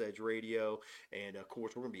Bass Edge Radio. And of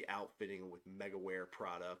course, we're going to be outfitting with MegaWare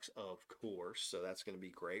products, of course. So that's going to be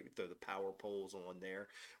great. We throw the power poles on there.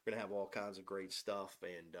 We're going to have all kinds of great stuff.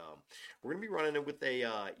 And we're going to be running it with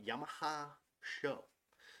a Yamaha show.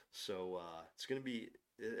 So it's going to be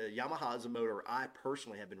Yamaha is a motor I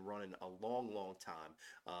personally have been running a long, long time.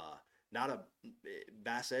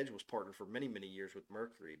 Bass Edge was partnered for many, many years with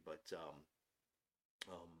Mercury, but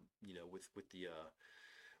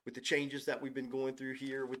with the changes that we've been going through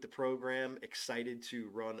here with the program, excited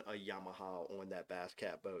to run a Yamaha on that Bass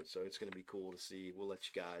Cat boat. So it's going to be cool to see. We'll let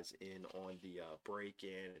you guys in on the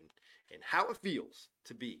break-in and how it feels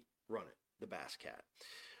to be running the Bass Cat.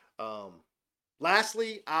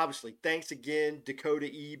 Lastly, obviously, thanks again, Dakota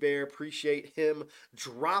EBARE. Appreciate him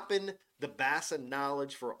dropping the bass and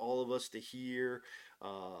knowledge for all of us to hear.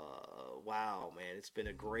 Wow, man, it's been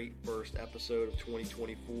a great first episode of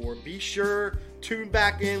 2024. Be sure, tune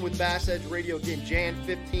back in with Bass Edge Radio again, Jan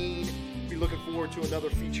 15. Be looking forward to another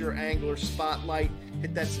feature angler spotlight.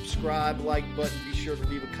 Hit that subscribe, like button. Be sure to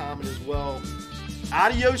leave a comment as well.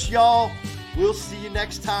 Adios, y'all. We'll see you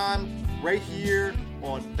next time right here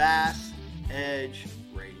on Bass Edge